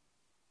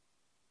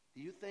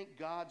 Do you think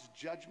God's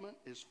judgment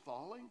is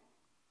falling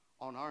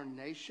on our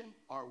nation,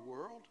 our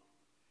world,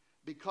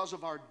 because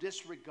of our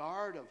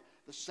disregard of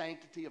the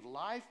sanctity of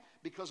life,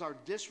 because our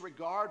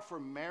disregard for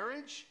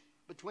marriage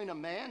between a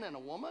man and a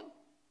woman?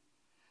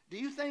 Do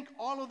you think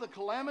all of the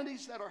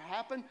calamities that are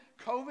happening,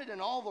 COVID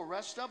and all the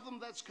rest of them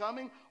that's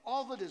coming,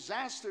 all the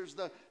disasters,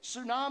 the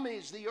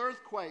tsunamis, the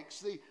earthquakes,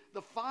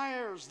 the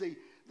fires, the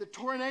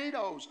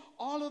tornadoes,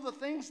 all of the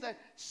things that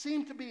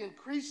seem to be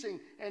increasing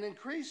and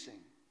increasing,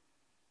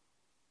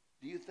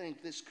 do you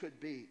think this could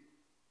be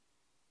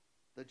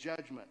the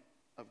judgment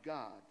of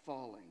God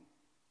falling?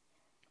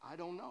 I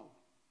don't know.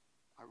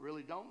 I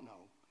really don't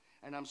know.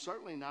 And I'm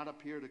certainly not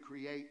up here to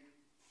create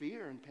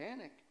fear and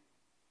panic,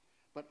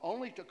 but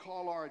only to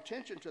call our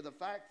attention to the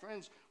fact,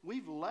 friends,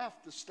 we've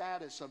left the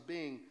status of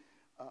being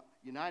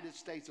United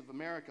States of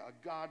America,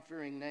 a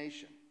God-fearing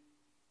nation.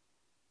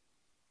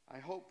 I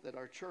hope that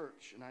our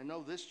church, and I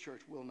know this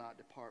church will not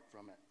depart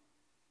from it,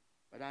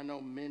 but I know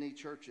many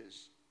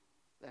churches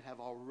that have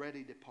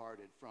already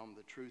departed from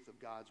the truth of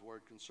God's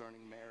word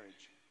concerning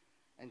marriage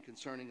and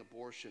concerning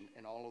abortion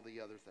and all of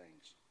the other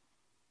things.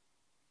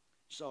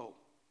 So,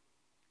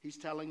 he's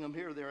telling them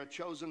here they're a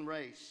chosen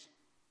race.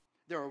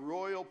 They're a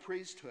royal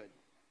priesthood.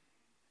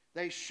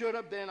 They should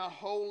have been a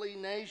holy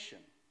nation.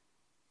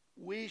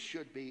 We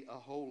should be a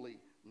holy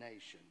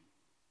nation.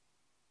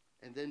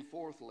 And then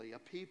fourthly, a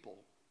people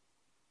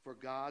for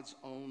God's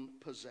own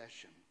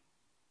possession.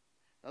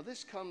 Now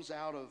this comes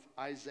out of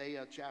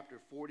Isaiah chapter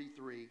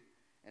 43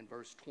 and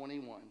verse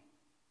 21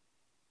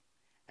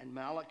 and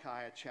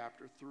Malachi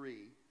chapter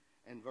 3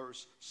 and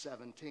verse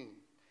 17.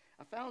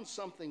 I found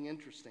something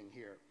interesting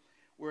here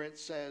where it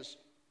says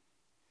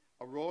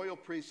a royal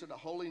priesthood, a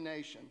holy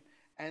nation,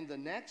 and the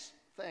next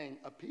thing,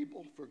 a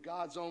people for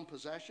God's own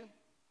possession.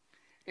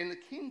 In the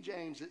King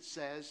James it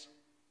says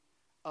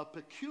a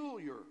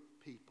peculiar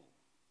people.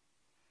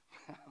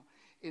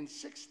 In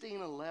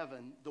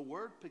 1611, the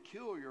word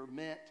peculiar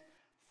meant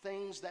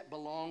things that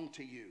belong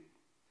to you.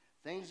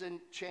 Things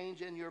in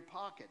change in your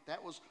pocket.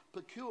 That was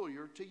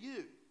peculiar to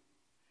you.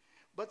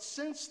 But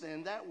since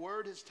then, that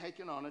word has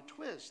taken on a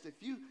twist. If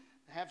you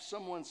have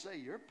someone say,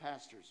 your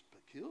pastor's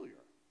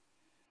peculiar,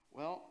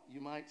 well, you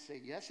might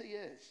say, yes, he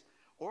is.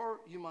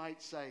 Or you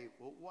might say,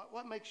 well,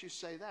 what makes you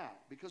say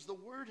that? Because the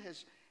word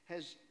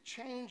has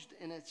changed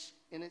in its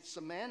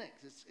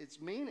semantics,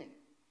 its meaning.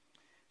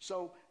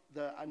 So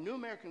the New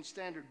American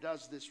Standard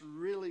does this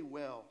really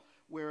well,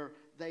 where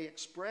they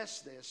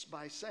express this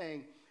by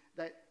saying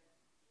that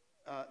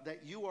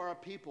you are a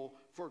people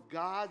for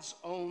God's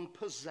own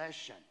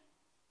possession.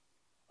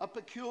 A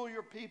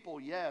peculiar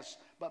people, yes,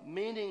 but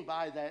meaning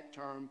by that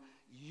term,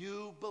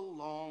 you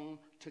belong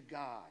to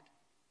God.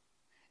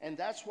 And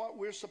that's what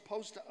we're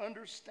supposed to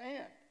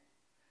understand,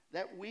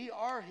 that we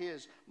are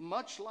His,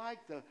 much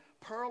like the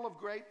pearl of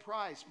great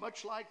price,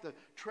 much like the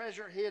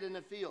treasure hid in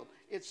the field.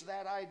 It's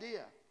that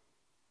idea.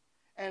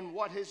 And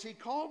what has He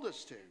called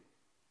us to?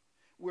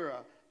 We're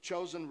a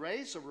chosen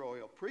race, a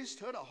royal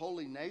priesthood, a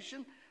holy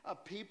nation, a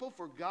people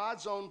for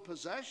God's own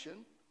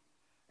possession.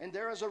 And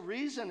there is a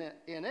reason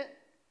in it,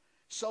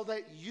 so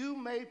that you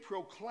may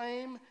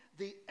proclaim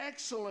the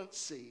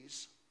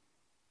excellencies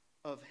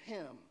of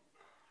Him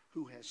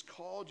who has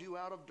called you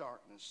out of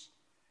darkness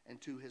and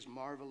to His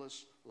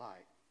marvelous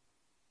light.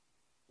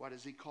 What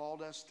has He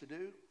called us to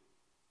do?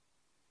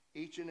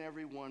 Each and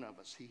every one of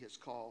us He has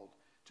called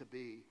to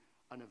be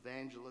an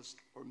evangelist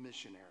or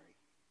missionary.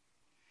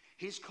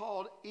 He's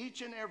called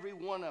each and every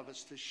one of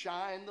us to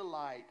shine the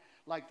light,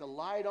 like the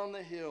light on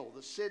the hill,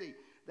 the city,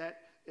 that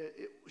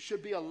it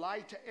should be a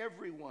light to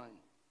everyone.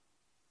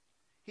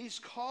 He's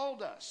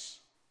called us.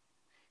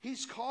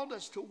 He's called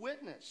us to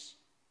witness.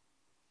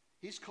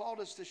 He's called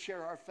us to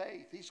share our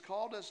faith. He's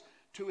called us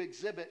to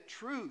exhibit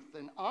truth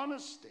and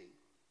honesty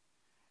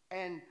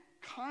and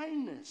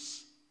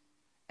kindness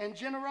and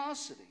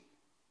generosity.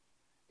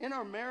 In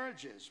our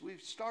marriages,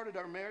 we've started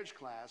our marriage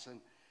class, and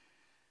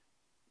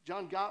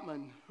John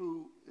Gottman,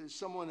 who is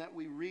someone that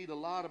we read a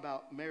lot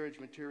about marriage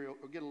material,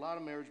 or get a lot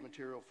of marriage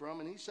material from,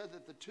 and he said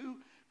that the two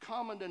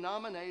common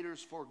denominators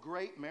for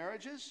great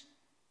marriages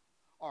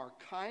are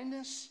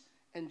kindness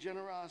and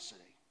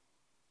generosity.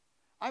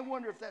 I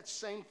wonder if that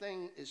same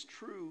thing is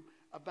true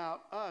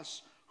about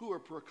us who are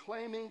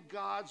proclaiming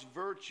God's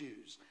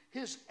virtues,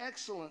 His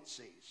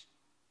excellencies,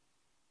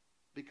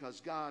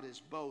 because God is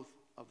both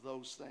of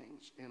those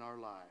things in our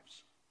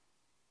lives.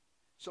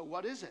 So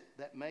what is it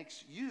that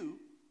makes you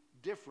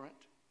different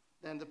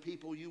than the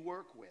people you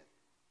work with?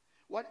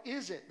 What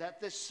is it that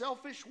this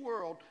selfish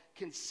world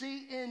can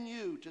see in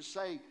you to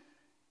say,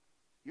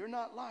 you're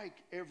not like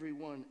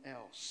everyone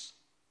else?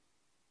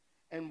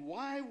 And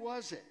why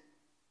was it?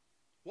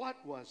 What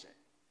was it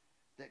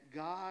that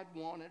God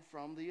wanted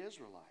from the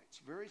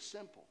Israelites? Very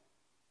simple.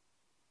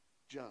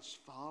 Just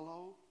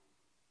follow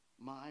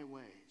my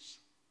ways.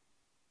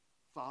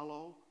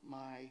 Follow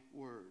my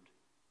word.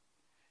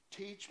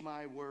 Teach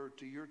my word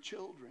to your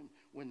children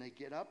when they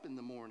get up in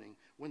the morning,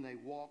 when they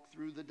walk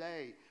through the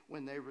day,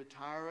 when they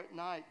retire at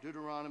night,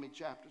 Deuteronomy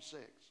chapter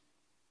 6.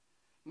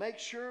 Make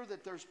sure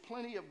that there's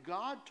plenty of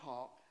God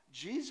talk,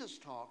 Jesus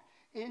talk,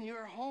 in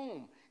your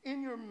home,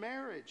 in your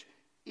marriage,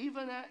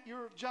 even at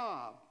your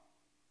job,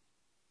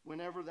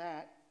 whenever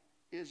that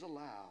is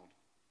allowed.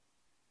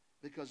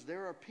 Because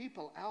there are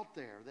people out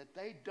there that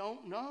they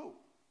don't know.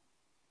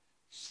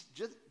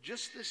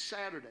 Just this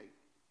Saturday,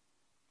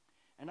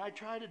 and I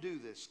try to do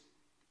this,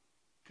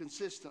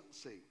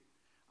 consistency.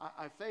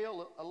 I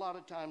fail a lot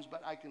of times,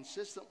 but I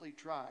consistently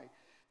try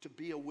to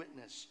be a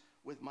witness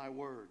with my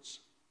words.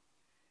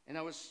 And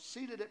I was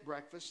seated at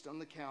breakfast on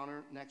the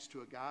counter next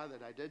to a guy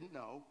that I didn't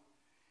know.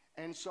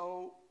 And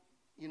so,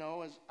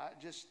 as I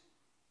just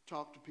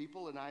talked to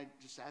people, and I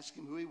just asked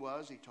him who he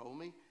was. He told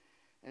me.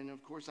 And,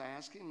 of course, I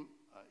asked him,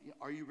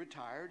 are you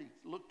retired?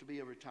 He looked to be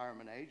a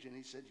retirement age, and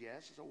he said,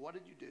 yes. I said, what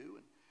did you do?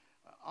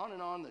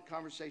 And on the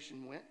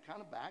conversation went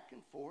kind of back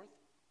and forth.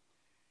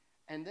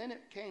 And then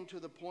it came to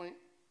the point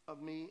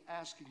of me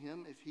asking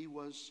him if he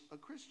was a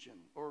Christian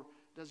or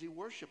does he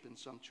worship in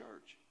some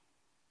church.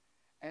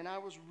 And I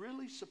was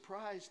really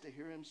surprised to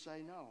hear him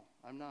say, no,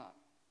 I'm not.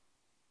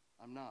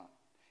 I'm not.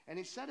 And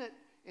he said it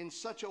in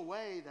such a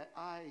way that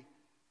I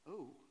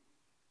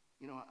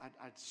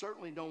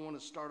certainly don't want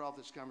to start off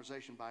this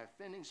conversation by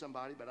offending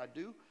somebody, but I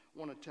do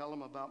want to tell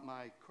him about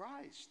my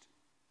Christ.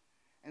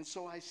 And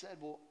so I said,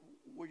 well,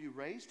 were you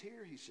raised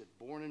here? He said,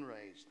 born and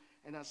raised.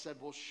 And I said,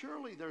 well,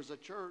 surely there's a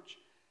church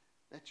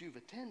that you've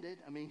attended.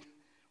 I mean,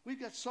 We've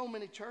got so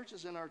many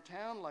churches in our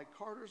town like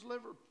Carter's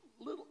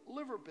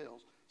liver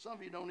pills. Some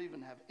of you don't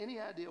even have any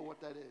idea what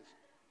that is.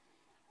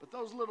 But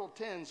those little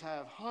tins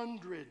have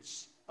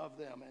hundreds of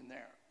them in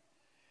there.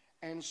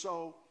 And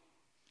so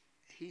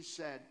he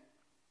said,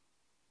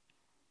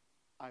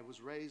 I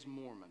was raised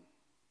Mormon.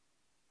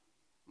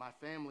 My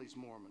family's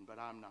Mormon, but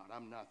I'm not.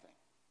 I'm nothing.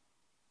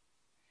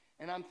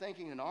 And I'm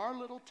thinking, in our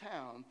little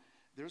town,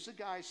 there's a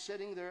guy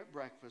sitting there at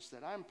breakfast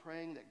that I'm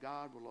praying that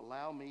God will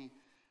allow me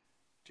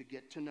to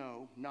get to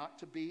know, not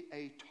to be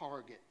a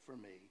target for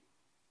me,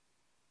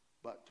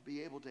 but to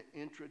be able to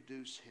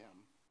introduce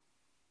him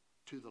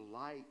to the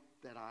light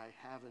that I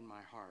have in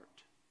my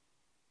heart.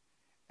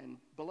 And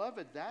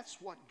beloved,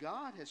 that's what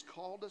God has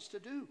called us to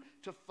do,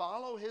 to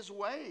follow his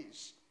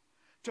ways,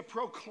 to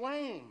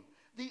proclaim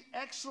the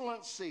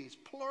excellencies,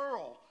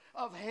 plural,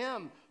 of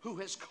him who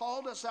has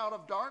called us out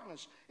of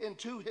darkness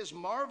into his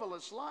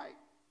marvelous light.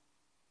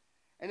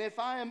 And if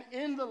I am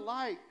in the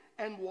light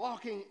and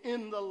walking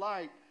in the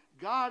light,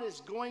 God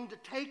is going to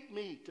take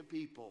me to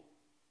people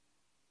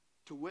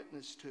to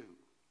witness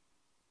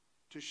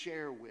to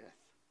share with,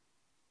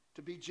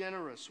 to be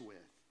generous with,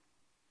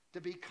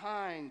 to be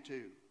kind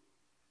to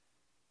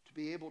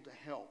be able to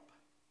help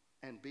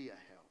and be a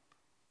help.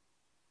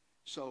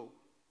 So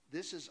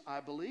this is,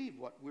 I believe,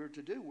 what we're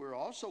to do. We're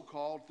also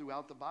called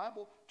throughout the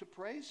Bible to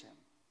praise him.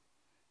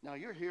 Now,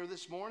 you're here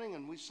this morning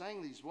and we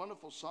sang these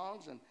wonderful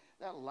songs, and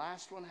that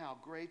last one, How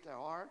Great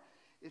Thou Art,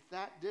 if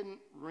that didn't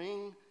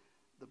ring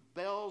the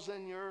bells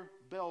in your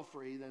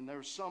belfry, then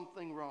there's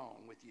something wrong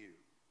with you.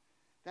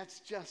 That's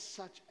just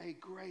such a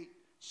great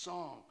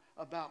song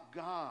about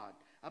God,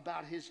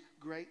 about his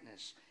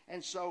greatness.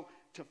 And so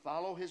to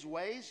follow his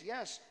ways,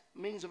 yes,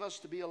 means of us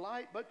to be a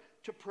light, but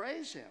to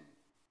praise him,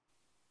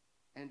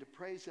 and to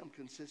praise him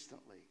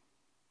consistently,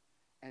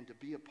 and to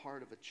be a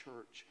part of a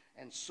church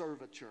and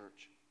serve a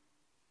church.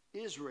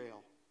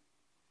 Israel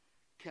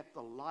kept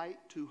the light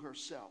to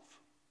herself.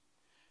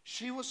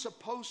 She was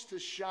supposed to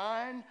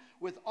shine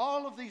with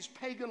all of these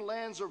pagan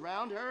lands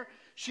around her.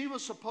 She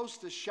was supposed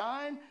to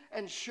shine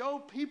and show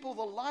people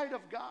the light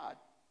of God.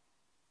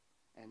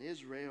 And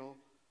Israel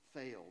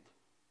failed.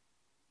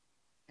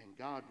 And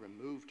God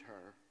removed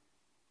her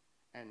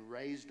and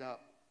raised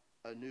up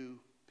a new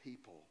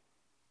people.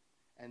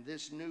 And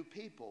this new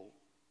people,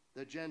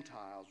 the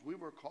Gentiles, we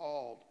were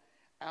called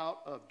out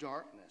of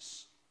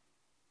darkness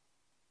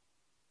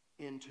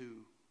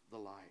into the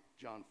light.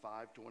 John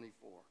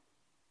 5:24.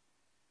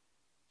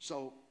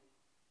 So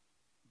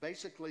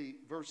basically,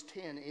 verse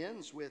 10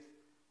 ends with,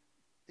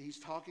 he's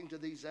talking to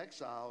these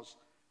exiles.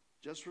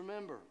 Just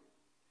remember,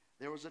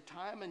 there was a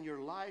time in your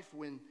life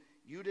when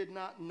you did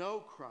not know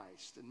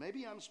Christ. And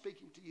maybe I'm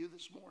speaking to you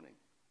this morning,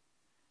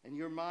 and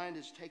your mind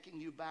is taking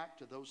you back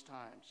to those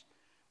times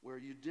where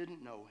you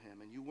didn't know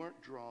him and you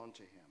weren't drawn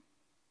to him.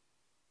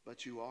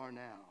 But you are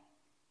now,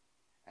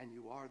 and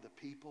you are the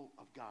people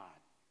of God.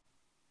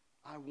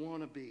 I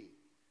want to be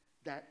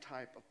that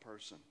type of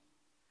person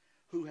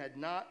who had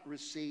not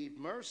received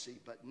mercy,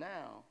 but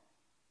now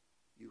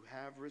you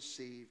have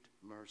received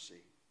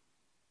mercy,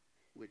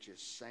 which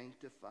is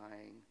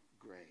sanctifying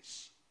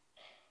grace.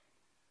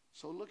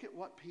 So look at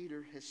what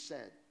Peter has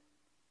said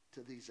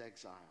to these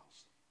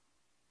exiles.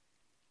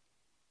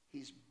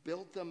 He's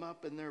built them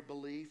up in their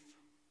belief.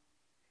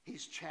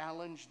 He's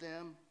challenged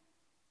them.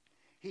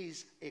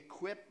 He's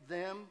equipped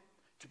them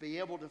to be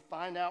able to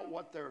find out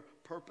what their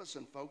purpose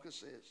and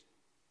focus is.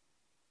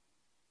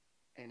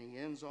 And he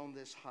ends on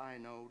this high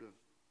note of,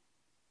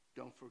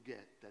 don't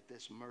forget that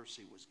this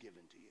mercy was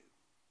given to you.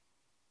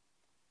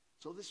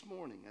 So this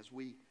morning, as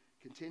we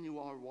continue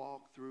our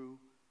walk through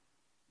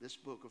this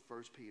book of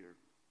 1 Peter,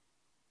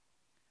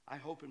 I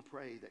hope and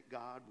pray that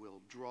God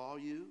will draw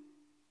you.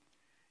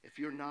 If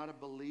you're not a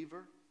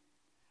believer,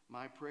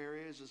 my prayer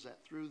is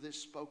that through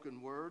this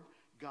spoken word,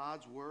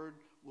 God's word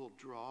will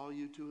draw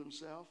you to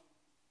himself.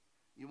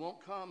 You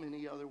won't come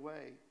any other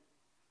way.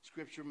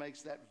 Scripture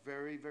makes that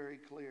very, very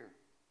clear.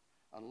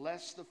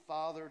 Unless the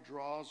Father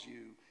draws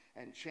you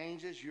and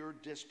changes your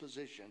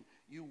disposition,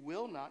 you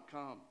will not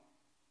come.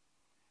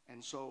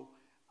 And so,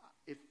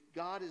 if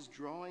God is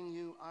drawing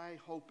you, I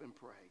hope and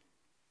pray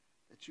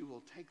that you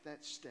will take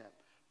that step.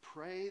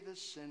 Pray the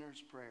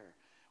sinner's prayer,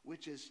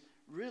 which is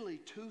really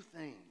two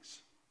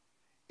things.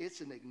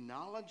 It's an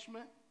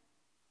acknowledgement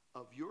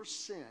of your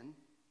sin,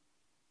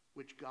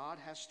 which God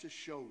has to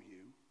show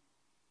you.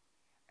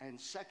 And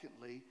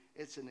secondly,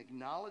 it's an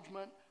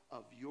acknowledgement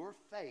of your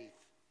faith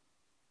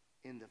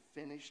in the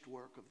finished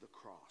work of the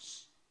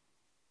cross.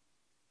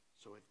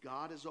 So if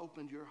God has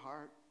opened your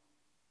heart,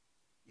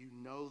 you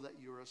know that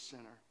you're a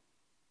sinner.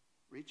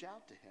 Reach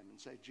out to him and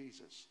say,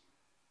 Jesus,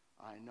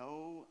 I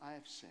know I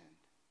have sinned.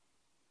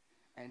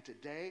 And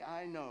today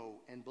I know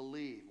and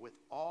believe with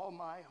all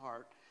my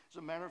heart. As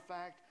a matter of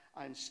fact,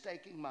 I'm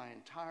staking my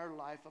entire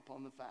life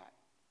upon the fact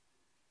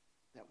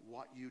that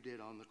what you did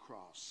on the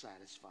cross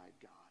satisfied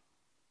God.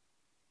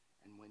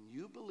 And when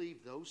you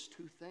believe those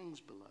two things,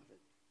 beloved,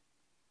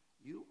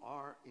 you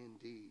are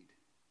indeed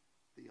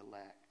the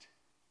elect.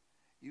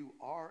 You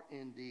are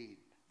indeed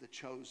the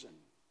chosen.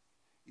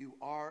 You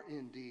are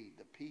indeed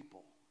the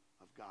people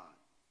of God.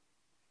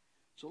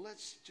 So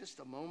let's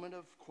just a moment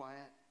of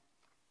quiet.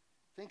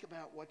 Think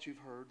about what you've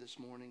heard this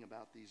morning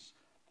about these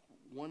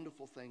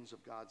wonderful things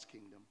of God's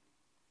kingdom.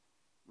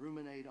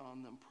 Ruminate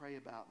on them, pray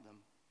about them,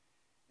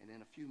 and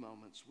in a few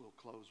moments we'll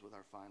close with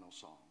our final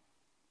song.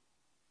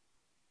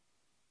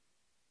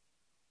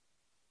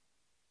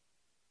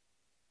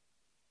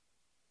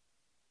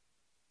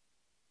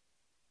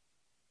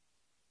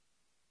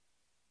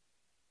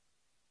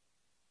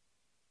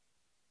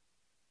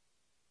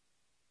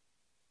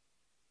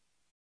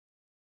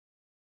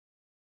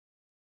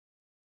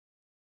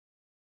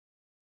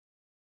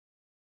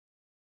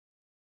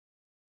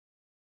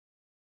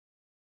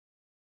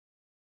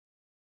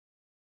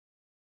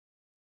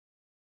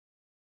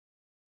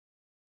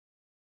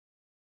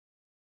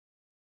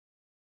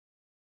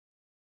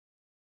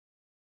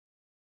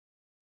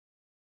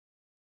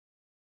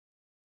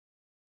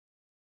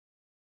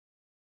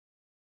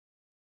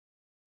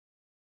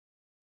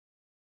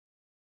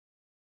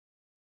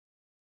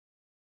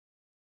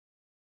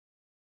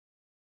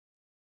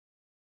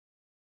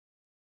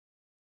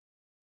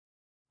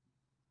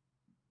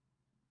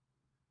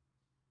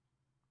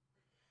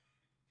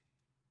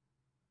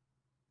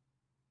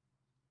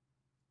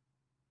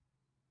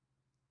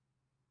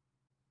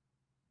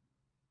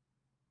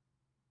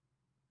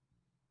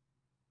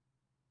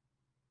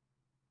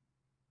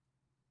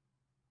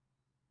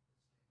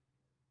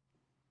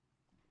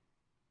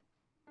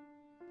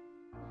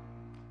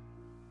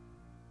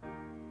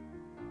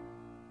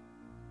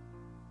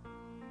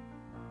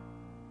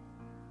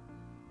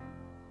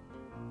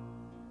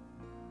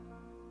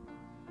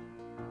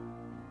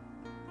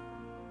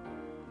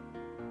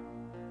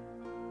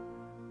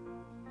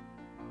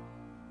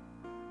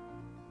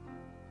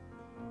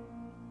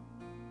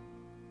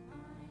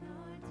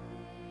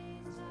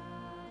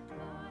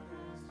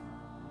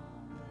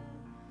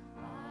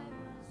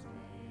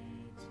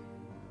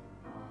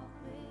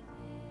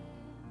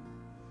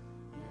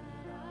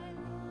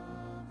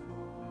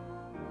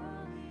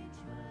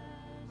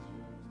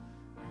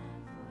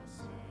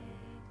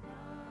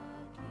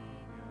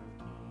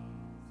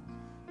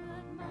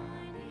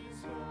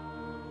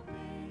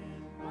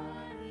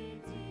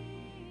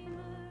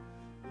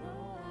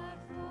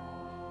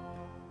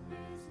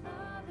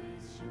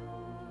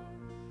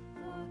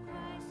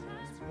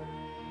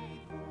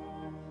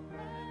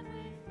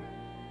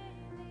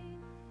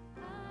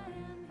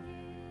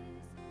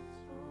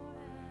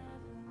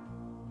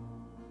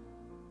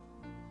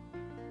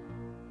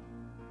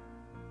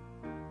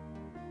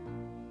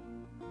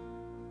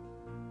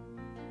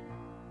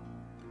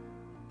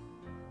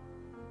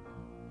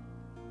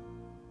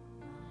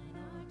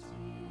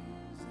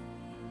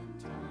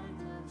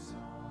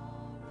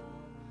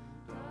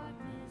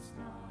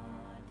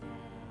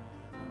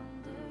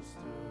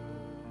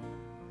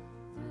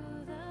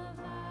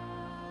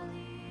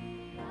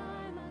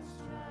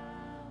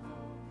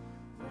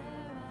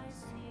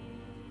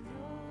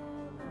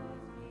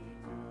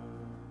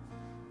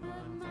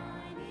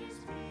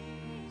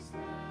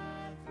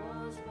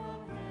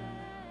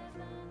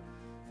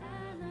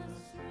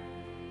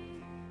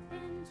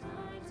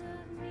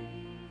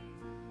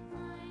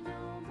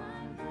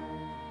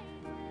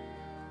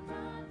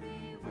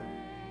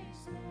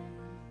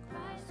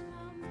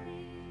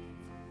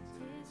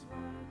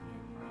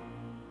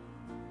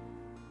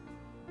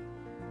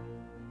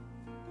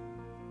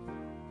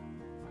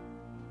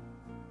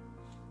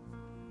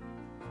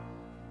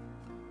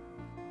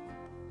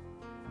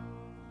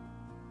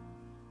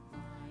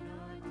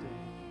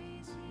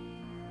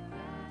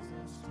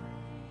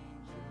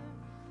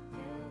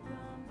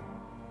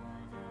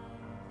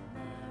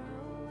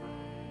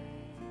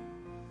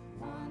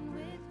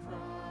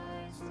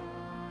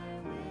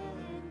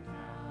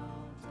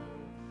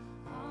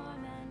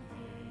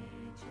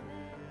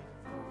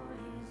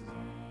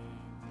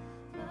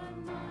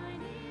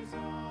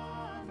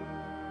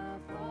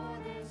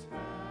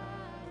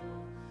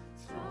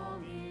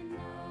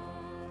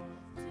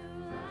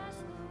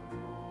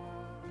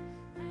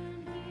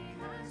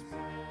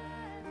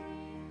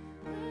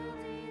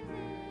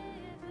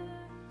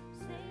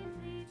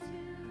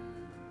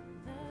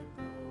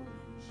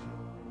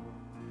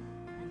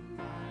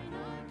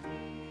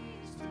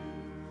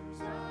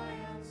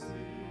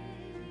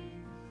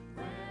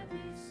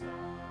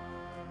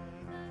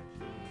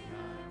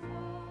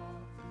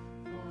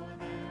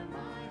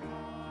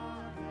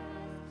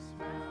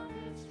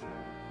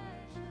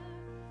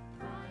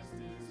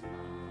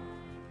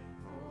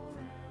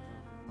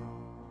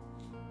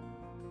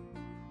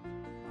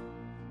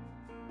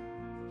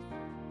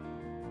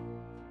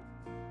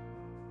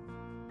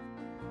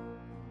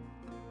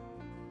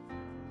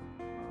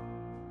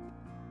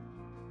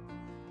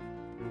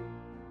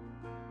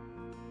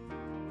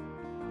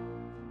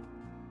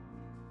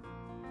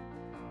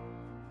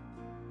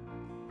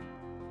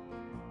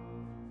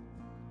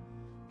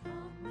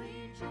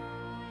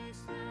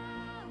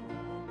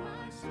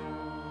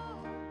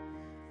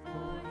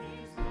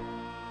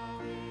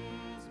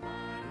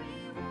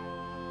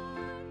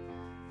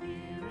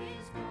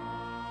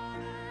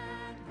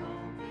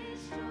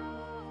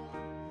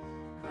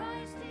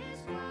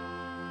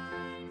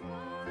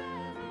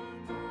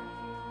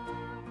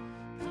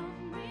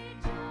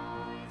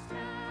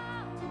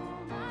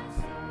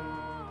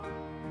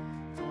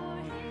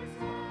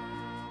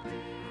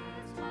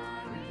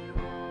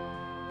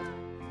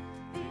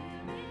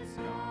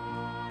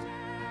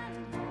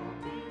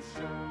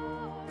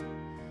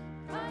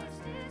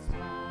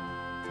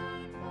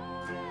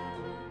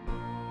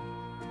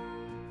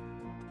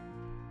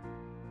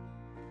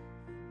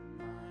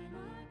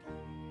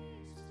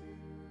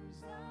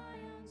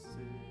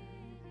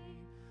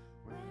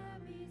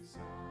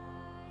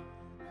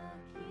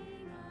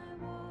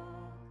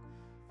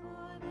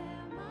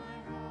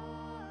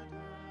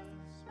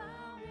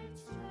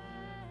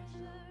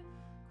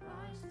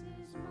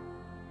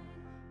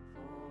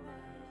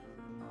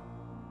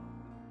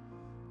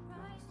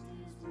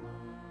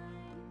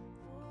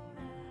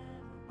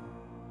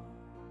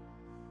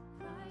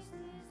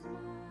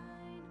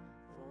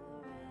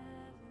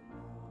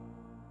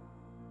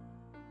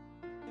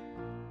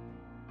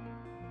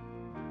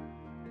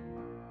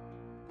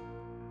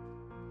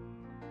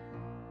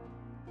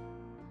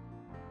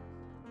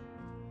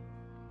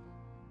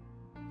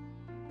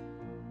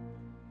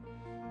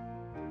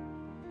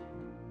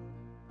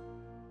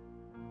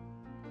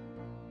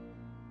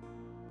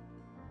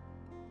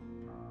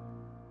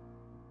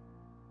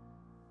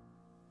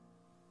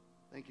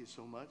 Thank you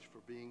so much for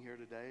being here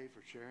today,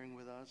 for sharing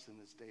with us in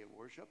this day of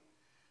worship.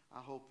 I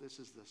hope this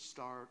is the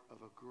start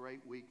of a great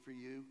week for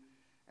you.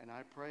 And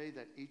I pray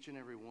that each and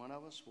every one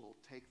of us will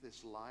take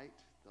this light,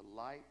 the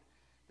light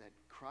that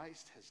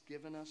Christ has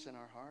given us in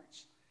our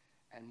hearts,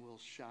 and will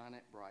shine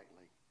it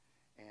brightly.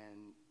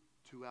 And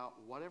throughout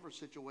whatever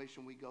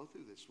situation we go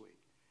through this week,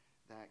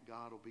 that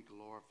God will be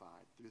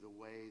glorified through the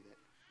way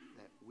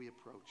that we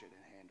approach it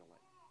and handle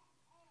it.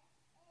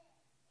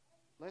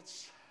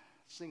 Let's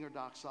sing our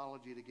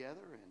doxology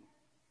together, and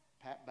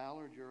Pat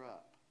Ballard, you're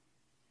up.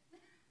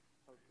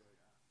 Okay.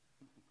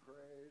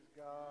 Praise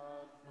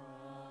God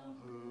From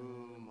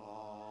whom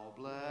all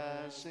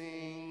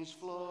blessings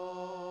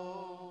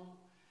flow,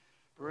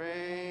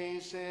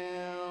 praise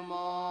him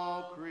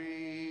all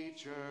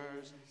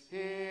creatures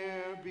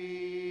here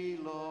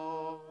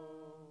below.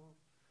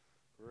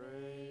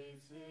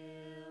 Praise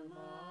him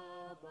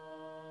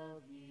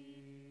above,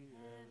 ye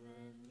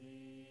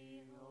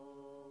heavenly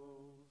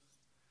hosts.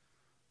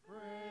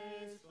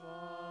 Praise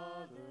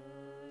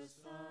Father,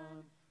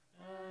 Son,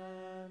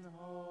 and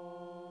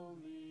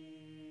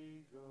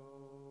Holy Ghost.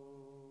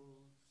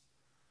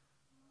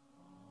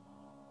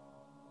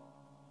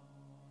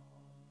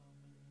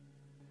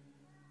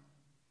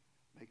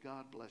 May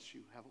God bless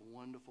you. Have a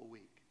wonderful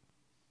week.